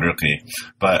al-Faruqi.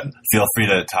 But feel free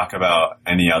to talk about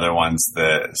any other ones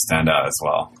that stand out as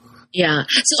well. Yeah.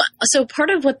 So part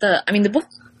of what the book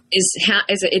is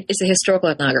a historical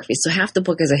ethnography. So half the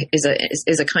book is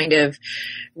a kind of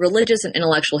religious and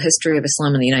intellectual history of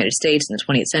Islam in the United States in the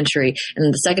 20th century,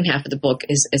 and the second half of the book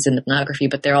is an ethnography.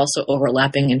 But they're also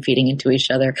overlapping and feeding into each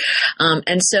other.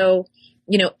 And so,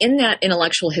 in that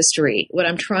intellectual history, what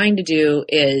I'm trying to do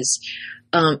is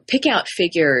pick out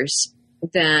figures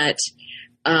that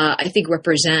I think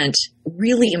represent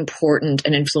really important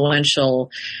and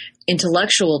influential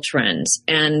intellectual trends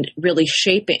and really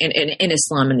shaping in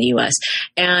Islam in the U.S.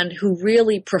 and who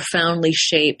really profoundly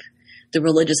shape the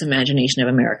religious imagination of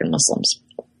American Muslims.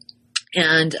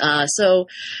 And so,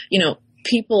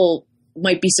 people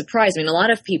might be surprised. I mean, a lot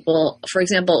of people, for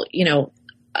example,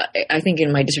 I think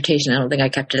in my dissertation, I don't think I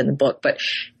kept it in the book, but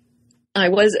I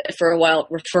was for a while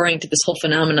referring to this whole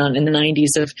phenomenon in the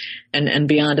 90s and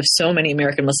beyond of so many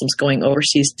American Muslims going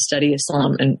overseas to study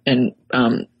Islam and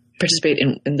participate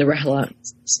in the Rihla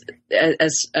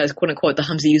as quote unquote the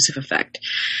Hamza Yusuf effect.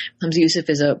 Hamza Yusuf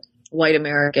is a white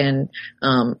American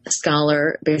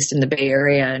scholar based in the Bay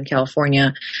Area in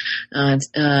California,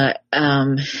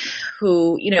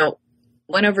 who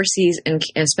went overseas and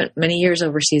spent many years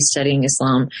overseas studying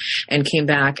Islam and came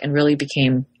back and really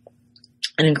became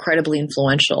an incredibly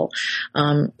influential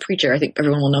preacher. I think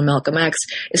everyone will know Malcolm X.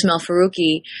 Ismail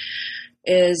Faruqi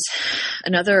is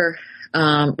another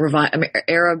Palestinian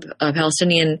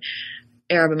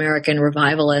Arab American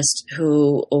revivalist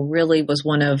who really was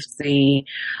one of the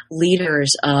leaders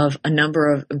of a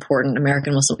number of important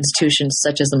American Muslim institutions,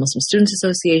 such as the Muslim Students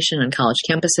Association and college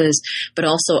campuses, but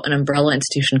also an umbrella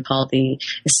institution called the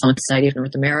Islamic Society of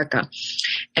North America.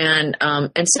 And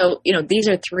so, these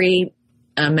are three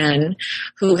men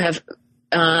who have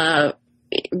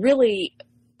really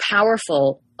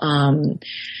powerful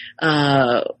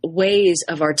ways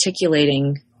of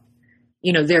articulating,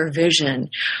 their vision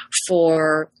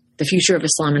for the future of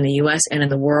Islam in the U.S. and in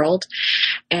the world,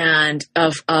 and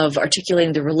of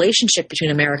articulating the relationship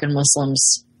between American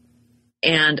Muslims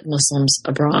and Muslims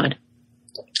abroad,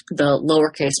 the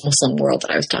lowercase Muslim world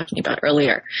that I was talking about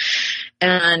earlier.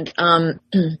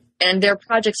 And their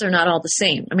projects are not all the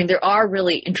same. I mean, there are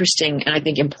really interesting and I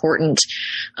think important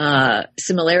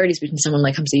similarities between someone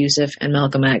like Hamza Yusuf and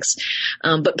Malcolm X.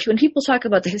 But when people talk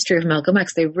about the history of Malcolm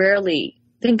X, they rarely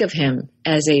think of him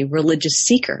as a religious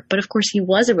seeker. But of course, he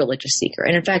was a religious seeker.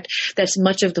 And in fact, that's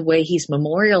much of the way he's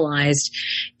memorialized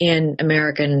in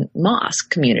American mosque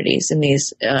communities in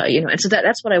these, and so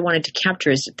that's what I wanted to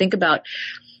capture, is to think about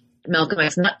Malcolm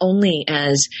X not only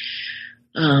as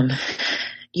an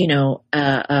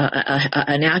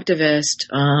activist,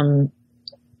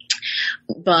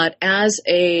 but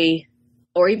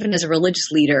or even as a religious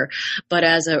leader, but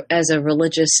as a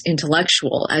religious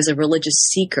intellectual, as a religious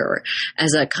seeker,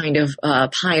 as a kind of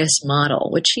pious model,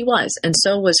 which he was, and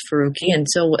so was Faruqi, and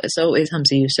so is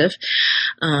Hamza Yusuf,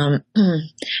 and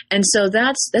so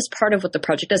that's part of what the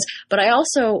project does. But I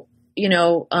also,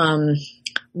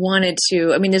 wanted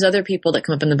to, there's other people that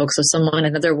come up in the book. So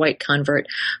another white convert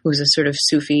who's a sort of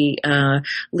Sufi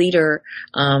leader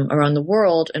around the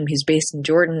world, and he's based in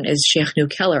Jordan, is Sheikh Nu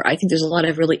Keller. I think there's a lot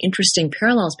of really interesting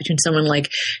parallels between someone like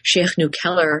Sheikh Nu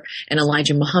Keller and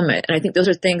Elijah Muhammad. And I think those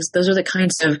are the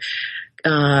kinds of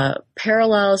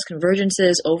parallels,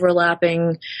 convergences,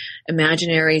 overlapping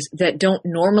imaginaries that don't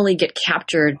normally get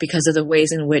captured because of the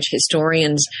ways in which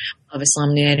historians of Islam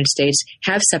in the United States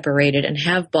have separated and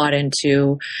have bought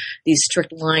into these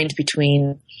strict lines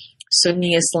between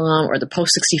Sunni Islam or the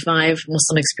post-65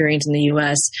 Muslim experience in the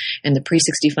U.S. and the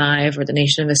pre-65 or the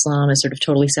Nation of Islam is sort of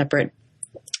totally separate.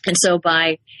 And so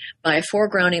by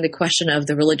foregrounding the question of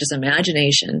the religious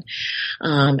imagination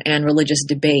and religious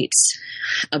debates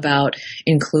about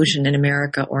inclusion in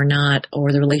America or not,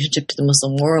 or the relationship to the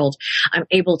Muslim world, I'm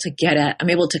able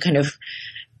to kind of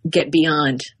get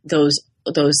beyond those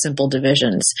simple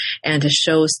divisions and to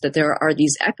show that there are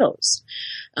these echoes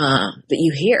that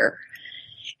you hear.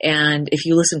 And if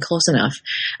you listen close enough,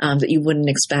 that you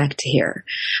wouldn't expect to hear.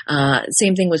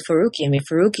 Same thing with Foroughi. I mean,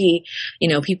 Foroughi,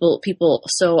 people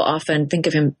so often think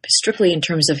of him strictly in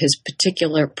terms of his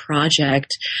particular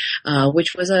project,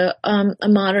 which was a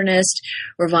modernist,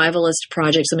 revivalist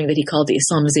project, something that he called the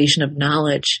Islamization of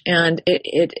knowledge. And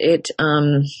it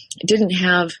didn't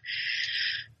have.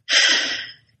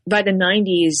 By the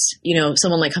 90s,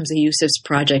 someone like Hamza Yusuf's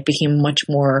project became much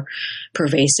more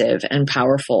pervasive and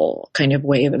powerful kind of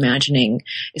way of imagining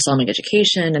Islamic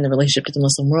education and the relationship to the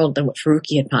Muslim world than what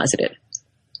Foroughi had posited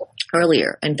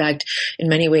earlier. In fact, in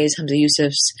many ways, Hamza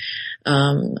Yusuf's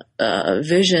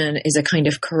vision is a kind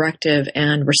of corrective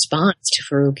and response to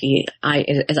Foroughi,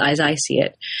 as I see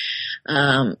it.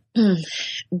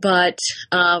 But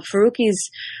Foroughi's,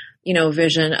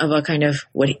 vision of a kind of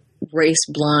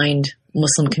race-blind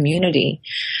Muslim community,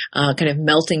 kind of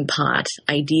melting pot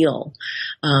ideal,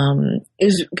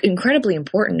 is incredibly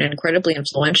important and incredibly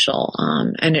influential,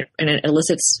 and it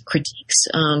elicits critiques,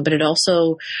 but it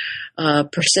also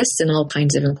persists in all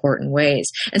kinds of important ways.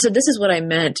 And so this is what I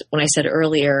meant when I said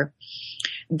earlier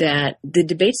that the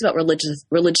debates about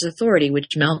religious authority,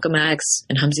 which Malcolm X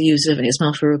and Hamza Yusuf and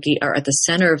Ismail Foroughi are at the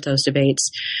center of those debates,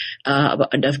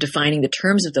 of defining the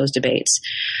terms of those debates,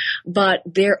 but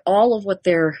all of what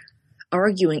they're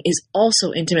arguing is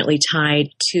also intimately tied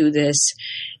to this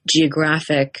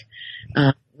geographic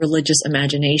religious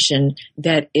imagination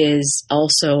that is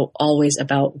also always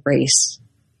about race.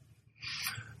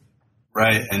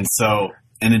 Right. And so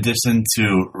in addition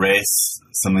to race,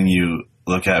 something you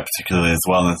look at particularly as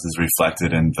well, and this is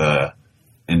reflected in the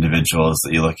individuals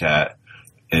that you look at,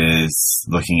 is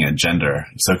looking at gender.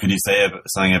 So could you say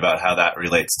something about how that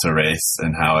relates to race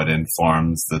and how it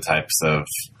informs the types of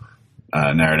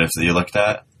narratives that you looked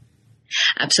at?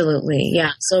 Absolutely,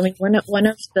 yeah. So I mean, one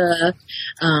of the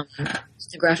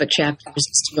ethnographic chapters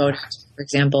is devoted, for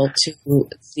example, to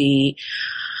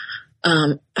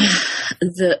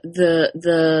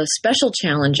the special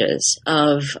challenges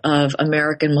of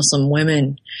American Muslim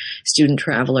women student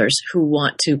travelers who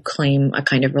want to claim a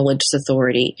kind of religious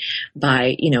authority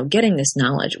by getting this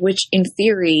knowledge, which in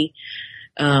theory.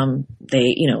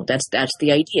 That's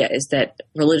the idea, is that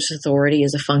religious authority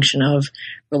is a function of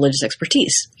religious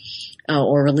expertise,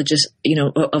 or religious,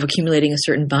 of accumulating a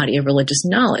certain body of religious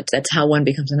knowledge. That's how one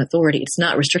becomes an authority. It's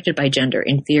not restricted by gender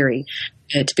in theory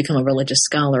to become a religious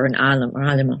scholar, an alim or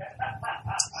alima.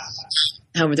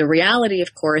 However, the reality,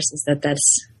 of course, is that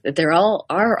there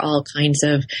are all kinds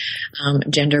of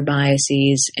gender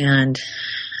biases and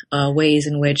ways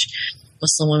in which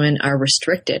Muslim women are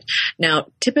restricted. Now,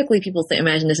 typically people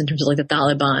imagine this in terms of like the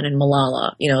Taliban and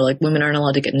Malala, like women aren't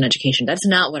allowed to get an education. That's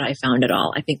not what I found at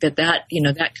all. I think that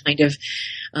kind of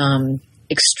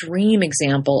extreme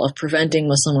example of preventing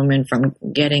Muslim women from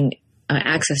getting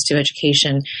access to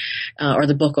education, or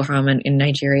the Boko Haram in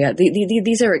Nigeria,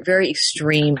 these are very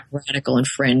extreme, radical, and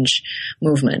fringe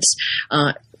movements.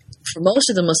 For most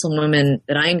of the Muslim women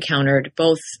that I encountered,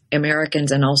 both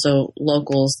Americans and also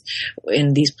locals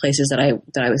in these places that I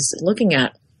was looking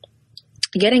at,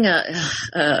 getting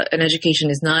an education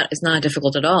is not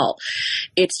difficult at all.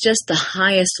 It's just the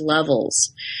highest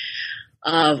levels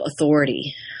of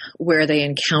authority where they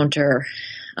encounter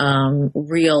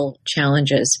real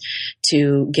challenges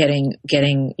to getting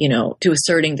to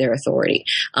asserting their authority.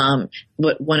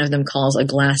 What one of them calls a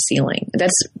glass ceiling.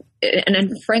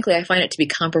 And frankly, I find it to be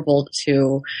comparable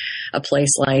to a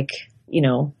place like,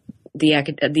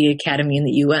 the academy in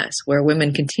the U.S., where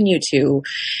women continue to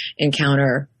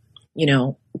encounter,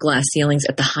 glass ceilings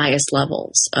at the highest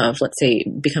levels of, let's say,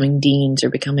 becoming deans or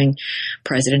becoming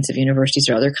presidents of universities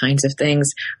or other kinds of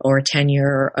things, or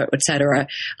tenure, et cetera.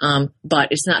 But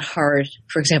it's not hard,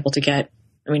 for example, to get.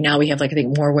 I mean, now we have, I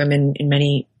think, more women in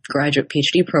many graduate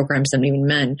PhD programs than even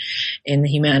men in the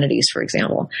humanities, for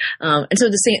example. And so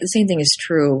the same thing is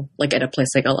true, like at a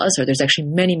place like Al-Azhar. There's actually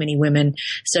many, many women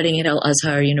studying at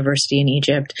Al-Azhar University in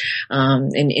Egypt.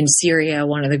 In Syria,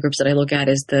 one of the groups that I look at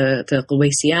is the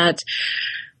Ghawaisiyat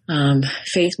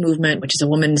faith movement, which is a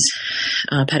women's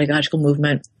pedagogical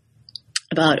movement.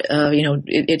 About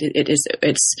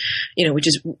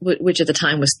which at the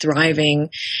time was thriving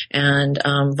and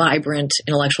vibrant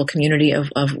intellectual community of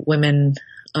women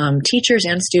teachers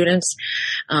and students,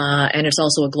 and it's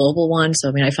also a global one. So,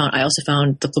 I mean, I also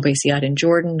found the Qubaysiyat in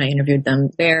Jordan. I interviewed them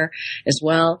there as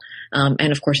well,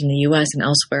 and of course in the U.S. and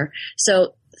elsewhere.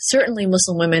 So certainly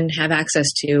Muslim women have access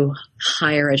to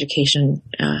higher education,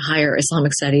 higher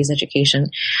Islamic studies education,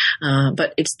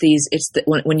 but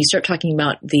when you start talking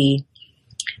about the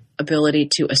ability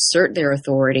to assert their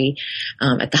authority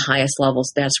at the highest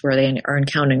levels, that's where they are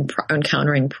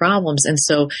encountering problems. And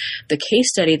so the case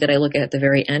study that I look at the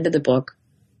very end of the book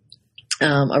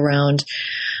around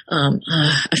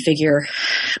a figure,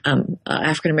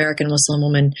 African-American Muslim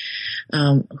woman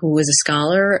who was a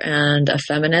scholar and a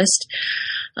feminist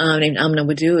named Amna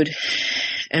Wadud.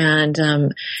 And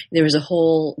there was a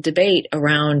whole debate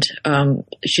around, in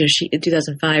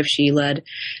 2005, she led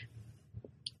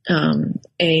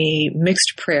a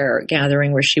mixed prayer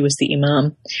gathering where she was the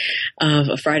imam of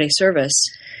a Friday service,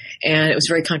 and it was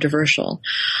very controversial.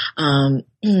 And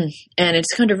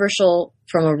it's controversial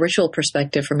from a ritual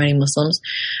perspective for many Muslims.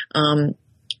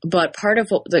 But part of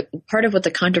what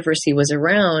the controversy was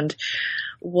around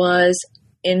was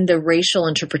in the racial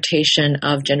interpretation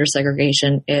of gender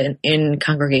segregation in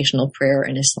congregational prayer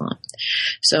in Islam.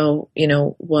 So,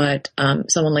 what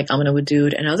someone like Amina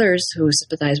Wadud and others who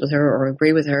sympathize with her or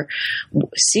agree with her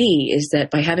see is that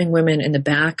by having women in the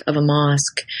back of a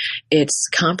mosque, it's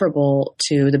comparable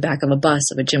to the back of a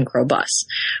bus, of a Jim Crow bus,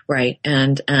 right?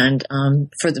 And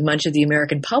for much of the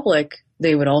American public,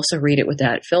 they would also read it with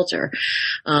that filter.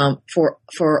 For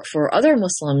other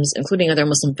Muslims, including other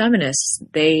Muslim feminists,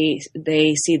 they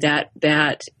see that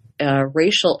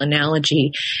racial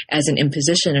analogy as an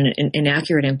imposition, an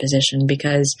inaccurate imposition,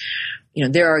 because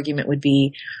their argument would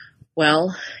be,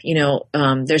 well,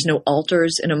 there's no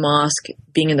altars in a mosque.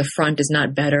 Being in the front is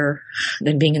not better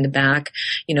than being in the back.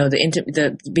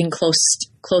 The being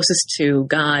closest to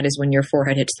God is when your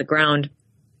forehead hits the ground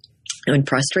in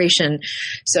prostration.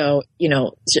 So,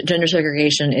 gender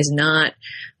segregation is not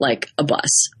like a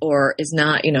bus, or is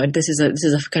not, this is a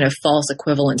kind of false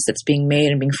equivalence that's being made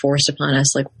and being forced upon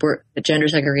us. Like the gender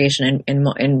segregation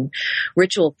in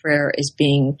ritual prayer is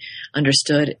being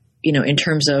understood, in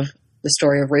terms of the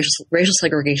story of racial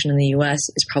segregation in the U.S.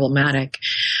 is problematic.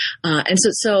 And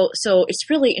so it's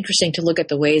really interesting to look at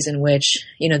the ways in which,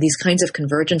 these kinds of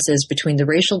convergences between the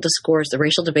racial discourse, the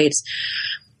racial debates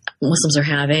Muslims are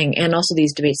having, and also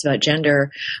these debates about gender,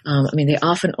 they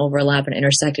often overlap and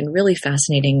intersect in really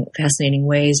fascinating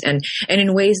ways, and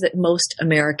in ways that most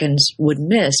Americans would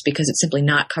miss because it's simply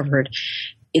not covered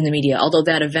in the media. Although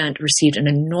that event received an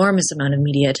enormous amount of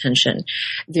media attention,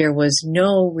 there was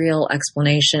no real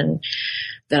explanation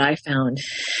that I found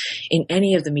in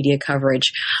any of the media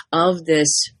coverage of this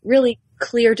really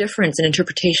clear difference in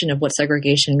interpretation of what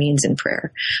segregation means in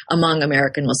prayer among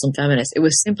American Muslim feminists. It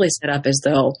was simply set up as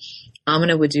though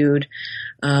Amina Wadud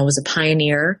was a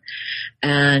pioneer,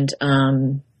 and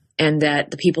that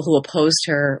the people who opposed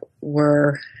her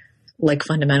were like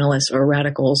fundamentalists or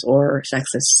radicals or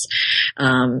sexists.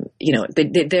 The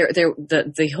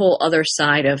whole other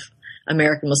side of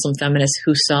American Muslim feminists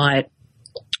who saw it,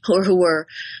 or who were,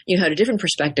 had a different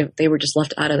perspective, they were just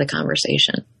left out of the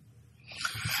conversation.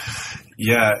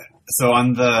 Yeah. So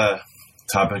on the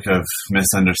topic of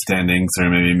misunderstandings or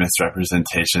maybe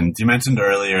misrepresentations, you mentioned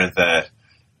earlier that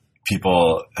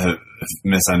people have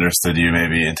misunderstood you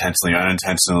maybe intentionally or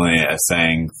unintentionally as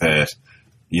saying that,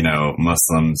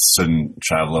 Muslims shouldn't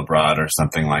travel abroad or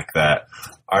something like that.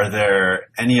 Are there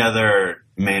any other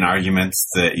main arguments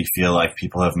that you feel like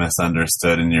people have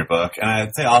misunderstood in your book? And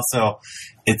I'd say also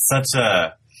it's such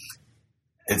a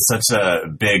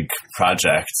big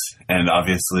project, and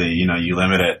obviously, you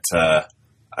limit it to,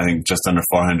 I think, just under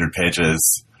 400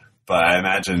 pages, but I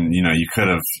imagine, you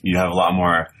have a lot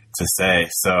more to say.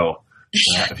 So,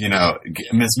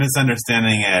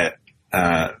 misunderstanding it,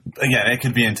 again, it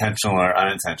could be intentional or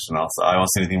unintentional, so I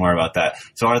won't say anything more about that.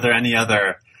 So are there any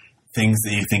other things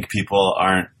that you think people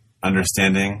aren't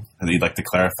understanding that you'd like to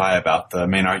clarify about the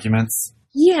main arguments?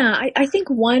 Yeah, I think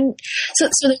one. So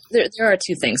there are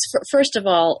two things. First of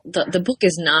all, the book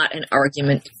is not an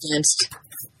argument against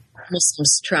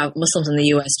Muslims in the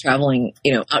U.S. traveling,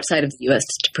 outside of the U.S.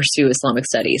 to pursue Islamic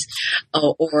studies,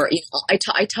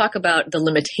 I talk about the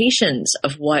limitations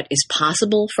of what is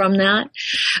possible from that,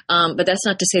 but that's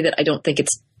not to say that I don't think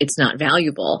it's not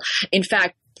valuable. In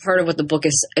fact, part of what the book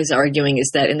is arguing is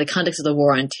that in the context of the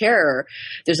war on terror,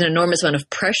 there's an enormous amount of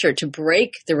pressure to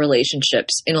break the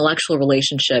relationships, intellectual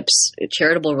relationships,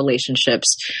 charitable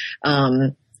relationships,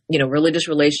 religious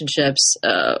relationships,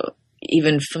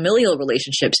 even familial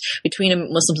relationships between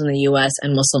Muslims in the U.S.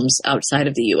 and Muslims outside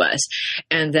of the U.S.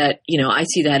 And that, I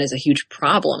see that as a huge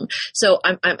problem. So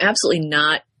I'm absolutely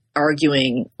not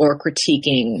arguing or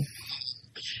critiquing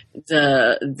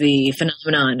the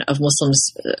phenomenon of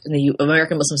Muslims,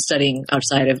 American Muslims studying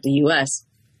outside of the U.S.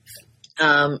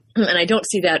 And I don't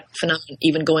see that phenomenon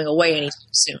even going away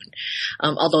anytime soon.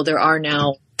 Although there are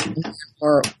now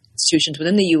more institutions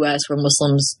within the U.S. where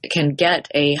Muslims can get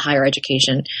a higher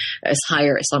education, a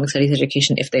higher Islamic studies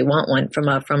education if they want one from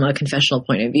a confessional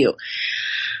point of view.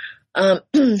 What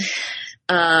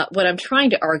I'm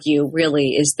trying to argue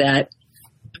really is that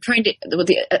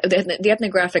the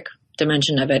ethnographic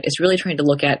dimension of it is really trying to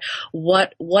look at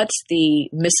what's the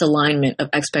misalignment of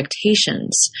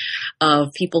expectations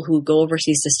of people who go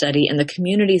overseas to study and the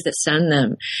communities that send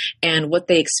them, and what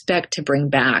they expect to bring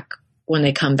back when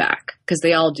they come back, because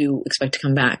they all do expect to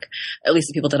come back, at least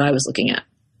the people that I was looking at.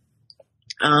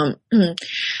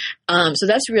 So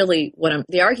that's really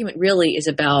the argument really is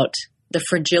about the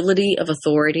fragility of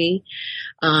authority,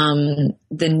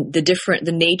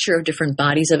 the nature of different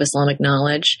bodies of Islamic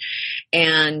knowledge,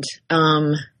 and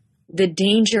the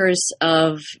dangers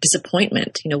of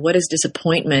disappointment. What is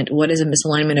disappointment? What is a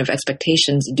misalignment of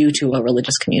expectations due to a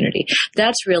religious community?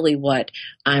 That's really what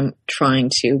I'm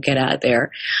trying to get at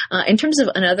there. In terms of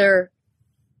one other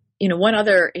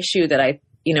issue that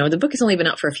the book has only been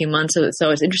out for a few months, so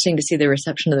it's interesting to see the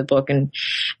reception of the book, and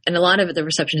a lot of the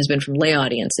reception has been from lay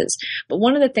audiences. But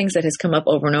one of the things that has come up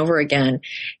over and over again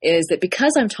is that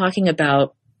because I'm talking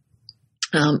about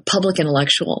public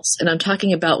intellectuals, and I'm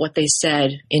talking about what they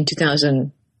said in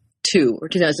 2002 or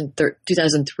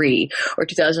 2003 or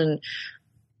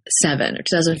 2007 or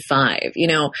 2005,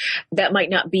 that might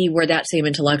not be where that same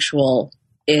intellectual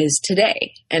is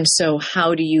today. And so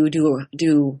how do you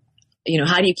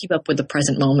how do you keep up with the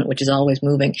present moment, which is always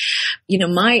moving?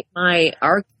 My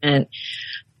argument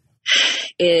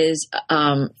is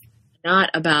not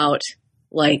about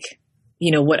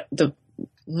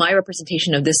my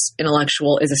representation of this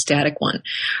intellectual is a static one.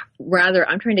 Rather,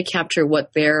 I'm trying to capture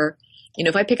what their,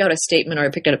 if I pick out a statement or I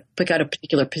pick out a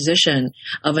particular position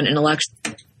of an intellectual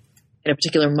in a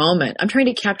particular moment, I'm trying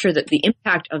to capture the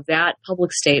impact of that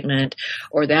public statement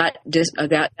or that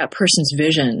person's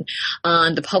vision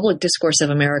on the public discourse of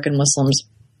American Muslims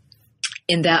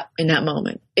in that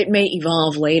moment. It may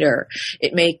evolve later.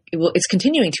 It's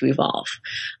continuing to evolve.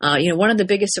 One of the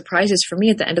biggest surprises for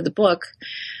me at the end of the book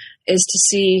is to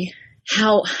see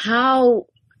how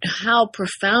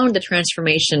profound the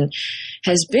transformation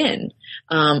has been.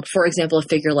 For example, a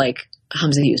figure like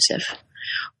Hamza Yusuf,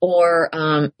 or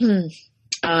other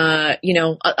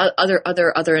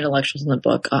intellectuals in the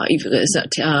book,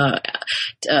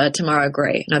 Tamara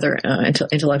Gray, another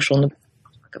intellectual in the book,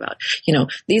 talk about.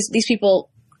 These people,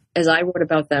 as I wrote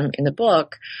about them in the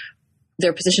book,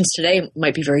 their positions today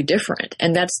might be very different,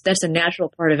 and that's a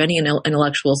natural part of any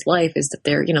intellectual's life, is that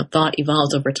their thought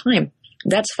evolves over time.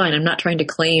 That's fine. I'm not trying to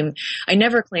claim. I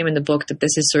never claim in the book that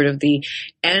this is sort of the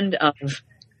end of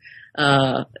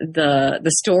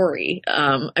the story.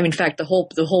 In fact, the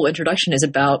whole introduction is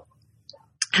about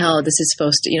how this is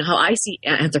supposed to, how I see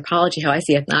anthropology, how I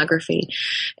see ethnography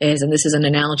is, and this is an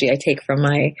analogy I take from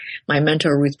my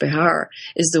mentor Ruth Behar,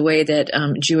 is the way that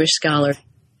Jewish scholars,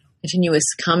 continuous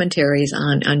commentaries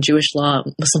on Jewish law,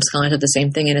 Muslim scholars have the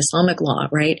same thing in Islamic law,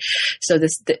 right? So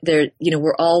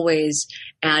we're always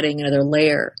adding another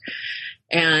layer.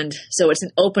 And so it's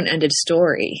an open-ended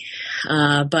story.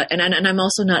 But I'm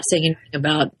also not saying anything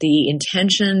about the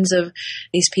intentions of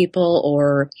these people,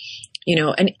 or,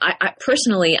 and I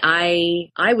personally,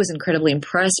 I was incredibly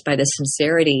impressed by the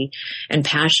sincerity and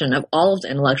passion of all of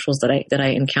the intellectuals that I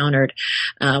encountered.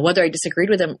 Whether I disagreed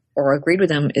with them or agreed with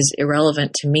them is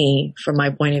irrelevant to me from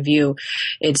my point of view.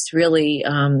 It's really,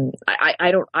 I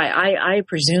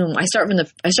presume, I start from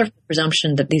the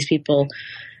presumption that these people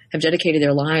have dedicated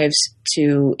their lives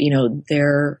to,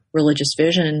 their religious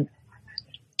vision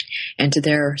and to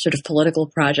their sort of political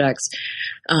projects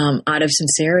out of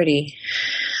sincerity.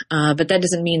 But that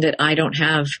doesn't mean that I don't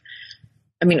have,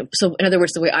 so in other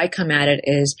words, the way I come at it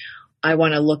is I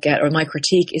want to look at, or my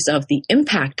critique is of the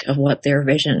impact of what their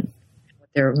vision, what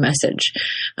their message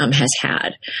has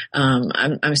had.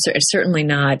 It's certainly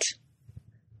not,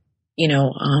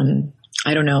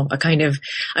 I don't know,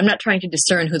 I'm not trying to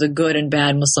discern who the good and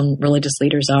bad Muslim religious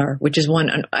leaders are, which is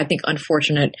one, I think,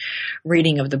 unfortunate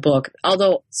reading of the book.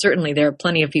 Although certainly there are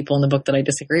plenty of people in the book that I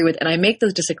disagree with, and I make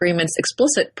those disagreements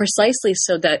explicit precisely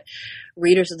so that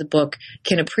readers of the book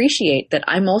can appreciate that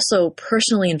I'm also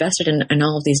personally invested in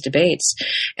all of these debates,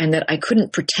 and that I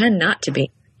couldn't pretend not to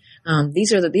be.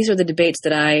 These are the debates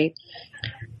that I'm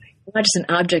not just an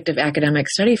object of academic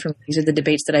study from. These are the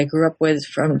debates that I grew up with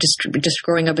from just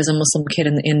growing up as a Muslim kid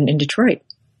in Detroit.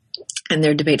 and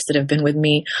they're debates that have been with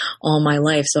me all my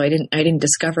life. So I didn't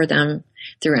discover them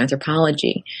through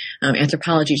anthropology.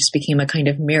 Anthropology just became a kind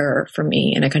of mirror for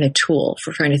me and a kind of tool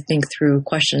for trying to think through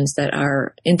questions that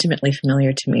are intimately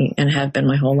familiar to me and have been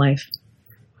my whole life.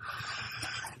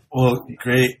 Well,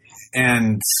 great.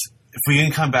 And if we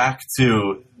can come back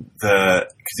to because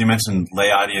you mentioned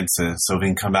lay audiences, so we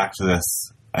can come back to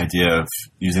this idea of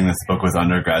using this book with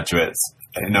undergraduates.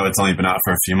 I know it's only been out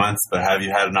for a few months, but have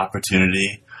you had an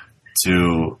opportunity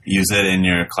to use it in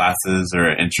your classes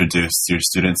or introduce your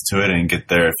students to it and get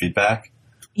their feedback?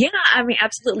 Yeah, I mean,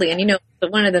 absolutely. And,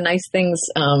 one of the nice things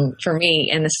for me,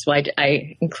 and this is why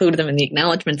I include them in the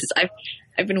acknowledgments, is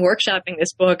I've been workshopping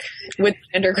this book with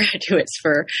undergraduates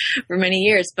for many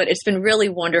years, but it's been really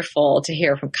wonderful to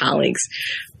hear from colleagues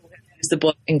who use the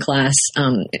book in class,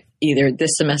 either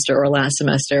this semester or last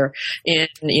semester in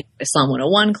Islam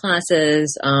 101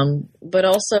 classes, but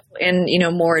also in,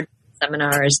 more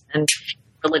seminars and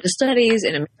religious studies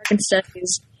and American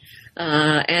studies,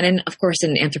 and of course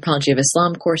in anthropology of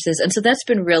Islam courses. And so that's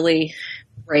been really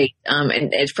great.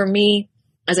 And for me,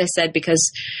 as I said,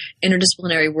 because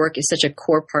interdisciplinary work is such a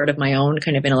core part of my own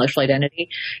kind of intellectual identity,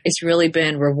 it's really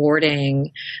been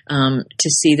rewarding to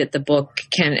see that the book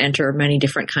can enter many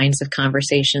different kinds of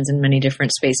conversations in many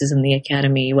different spaces in the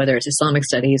academy, whether it's Islamic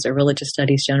studies or religious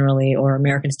studies generally, or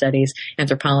American studies,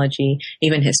 anthropology,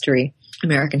 even history,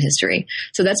 American history.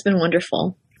 So that's been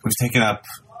wonderful. We've taken up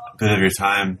a bit of your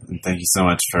time, and thank you so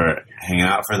much for hanging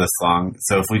out for this long.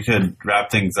 So if we could wrap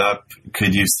things up,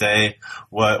 could you say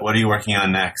what are you working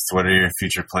on next? What are your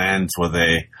future plans? Will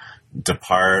they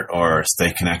depart or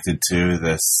stay connected to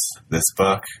this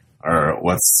book, or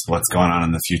what's going on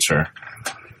in the future?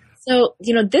 So,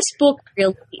 this book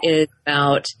really is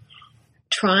about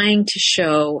trying to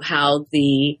show how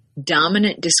the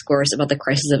dominant discourse about the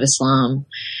crisis of Islam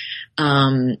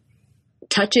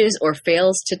touches or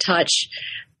fails to touch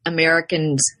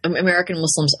American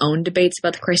Muslims' own debates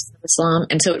about the crisis of Islam.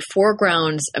 And so it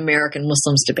foregrounds American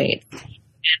Muslims' debate.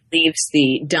 It leaves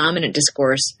the dominant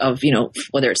discourse of,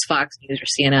 whether it's Fox News or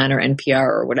CNN or NPR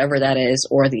or whatever that is,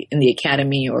 or in the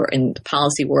academy or in the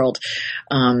policy world,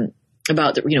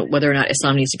 about whether or not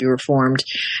Islam needs to be reformed.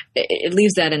 It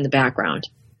leaves that in the background.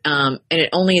 And it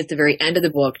only at the very end of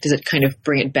the book does it kind of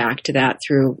bring it back to that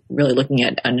through really looking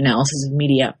at an analysis of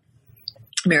media,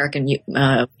 American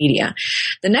media.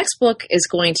 The next book is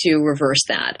going to reverse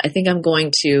that. I think I'm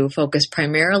going to focus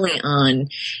primarily on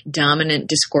dominant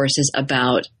discourses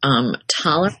about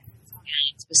tolerance,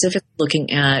 specifically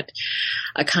looking at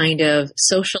a kind of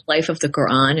social life of the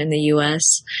Quran in the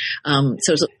U.S.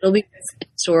 So it'll be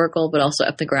historical, but also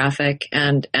ethnographic.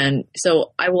 And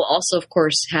so I will also, of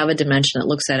course, have a dimension that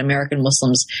looks at American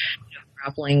Muslims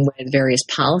grappling with various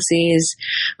policies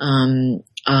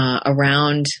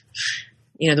around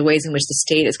the ways in which the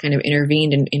state has kind of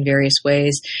intervened in various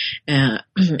ways,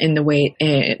 in the way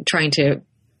trying to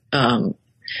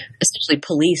essentially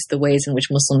police the ways in which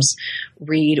Muslims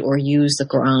read or use the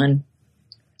Quran.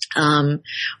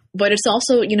 But it's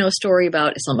also, a story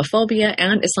about Islamophobia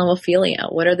and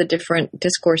Islamophilia. What are the different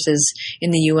discourses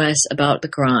in the U.S. about the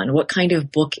Quran? What kind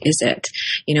of book is it?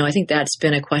 I think that's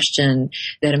been a question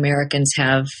that Americans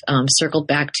have circled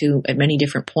back to at many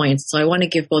different points. So I want to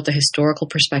give both a historical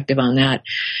perspective on that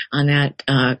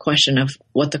question of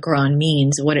what the Quran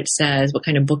means, what it says, what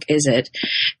kind of book is it,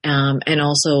 and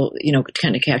also,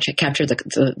 kind of capture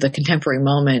the contemporary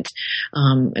moment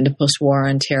and the post-war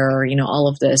on terror, all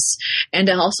of this, and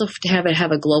also to have it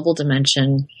have a global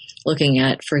dimension, looking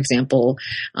at, for example,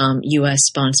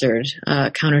 U.S.-sponsored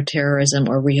counterterrorism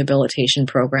or rehabilitation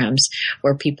programs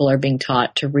where people are being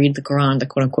taught to read the Quran the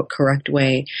quote-unquote correct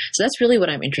way. So that's really what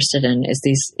I'm interested in, is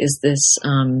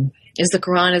the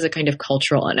Quran as a kind of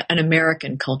cultural, an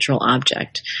American cultural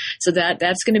object. So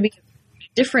that's going to be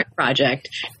a different project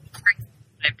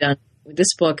I've done with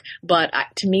this book, but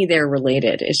to me they're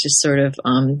related. It's just sort of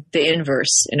the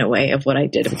inverse, in a way, of what I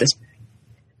did with this book.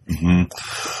 Mm-hmm.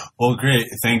 Well, great.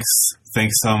 Thanks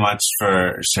so much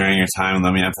for sharing your time. And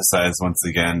let me emphasize once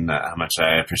again how much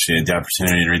I appreciate the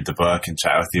opportunity to read the book and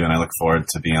chat with you. And I look forward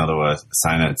to being able to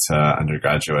assign it to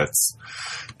undergraduates.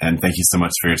 And thank you so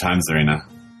much for your time, Zareena.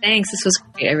 Thanks. This was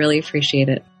great. I really appreciate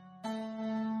it.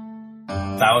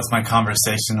 That was my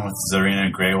conversation with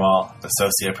Zareena Grewal,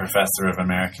 Associate Professor of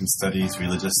American Studies,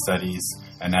 Religious Studies,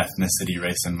 and Ethnicity,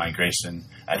 Race, and Migration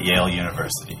at Yale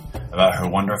University, about her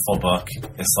wonderful book,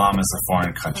 Islam is a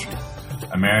Foreign Country,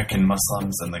 American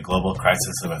Muslims and the Global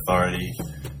Crisis of Authority,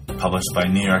 published by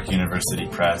New York University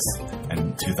Press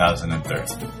in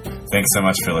 2013. Thanks so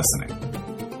much for listening.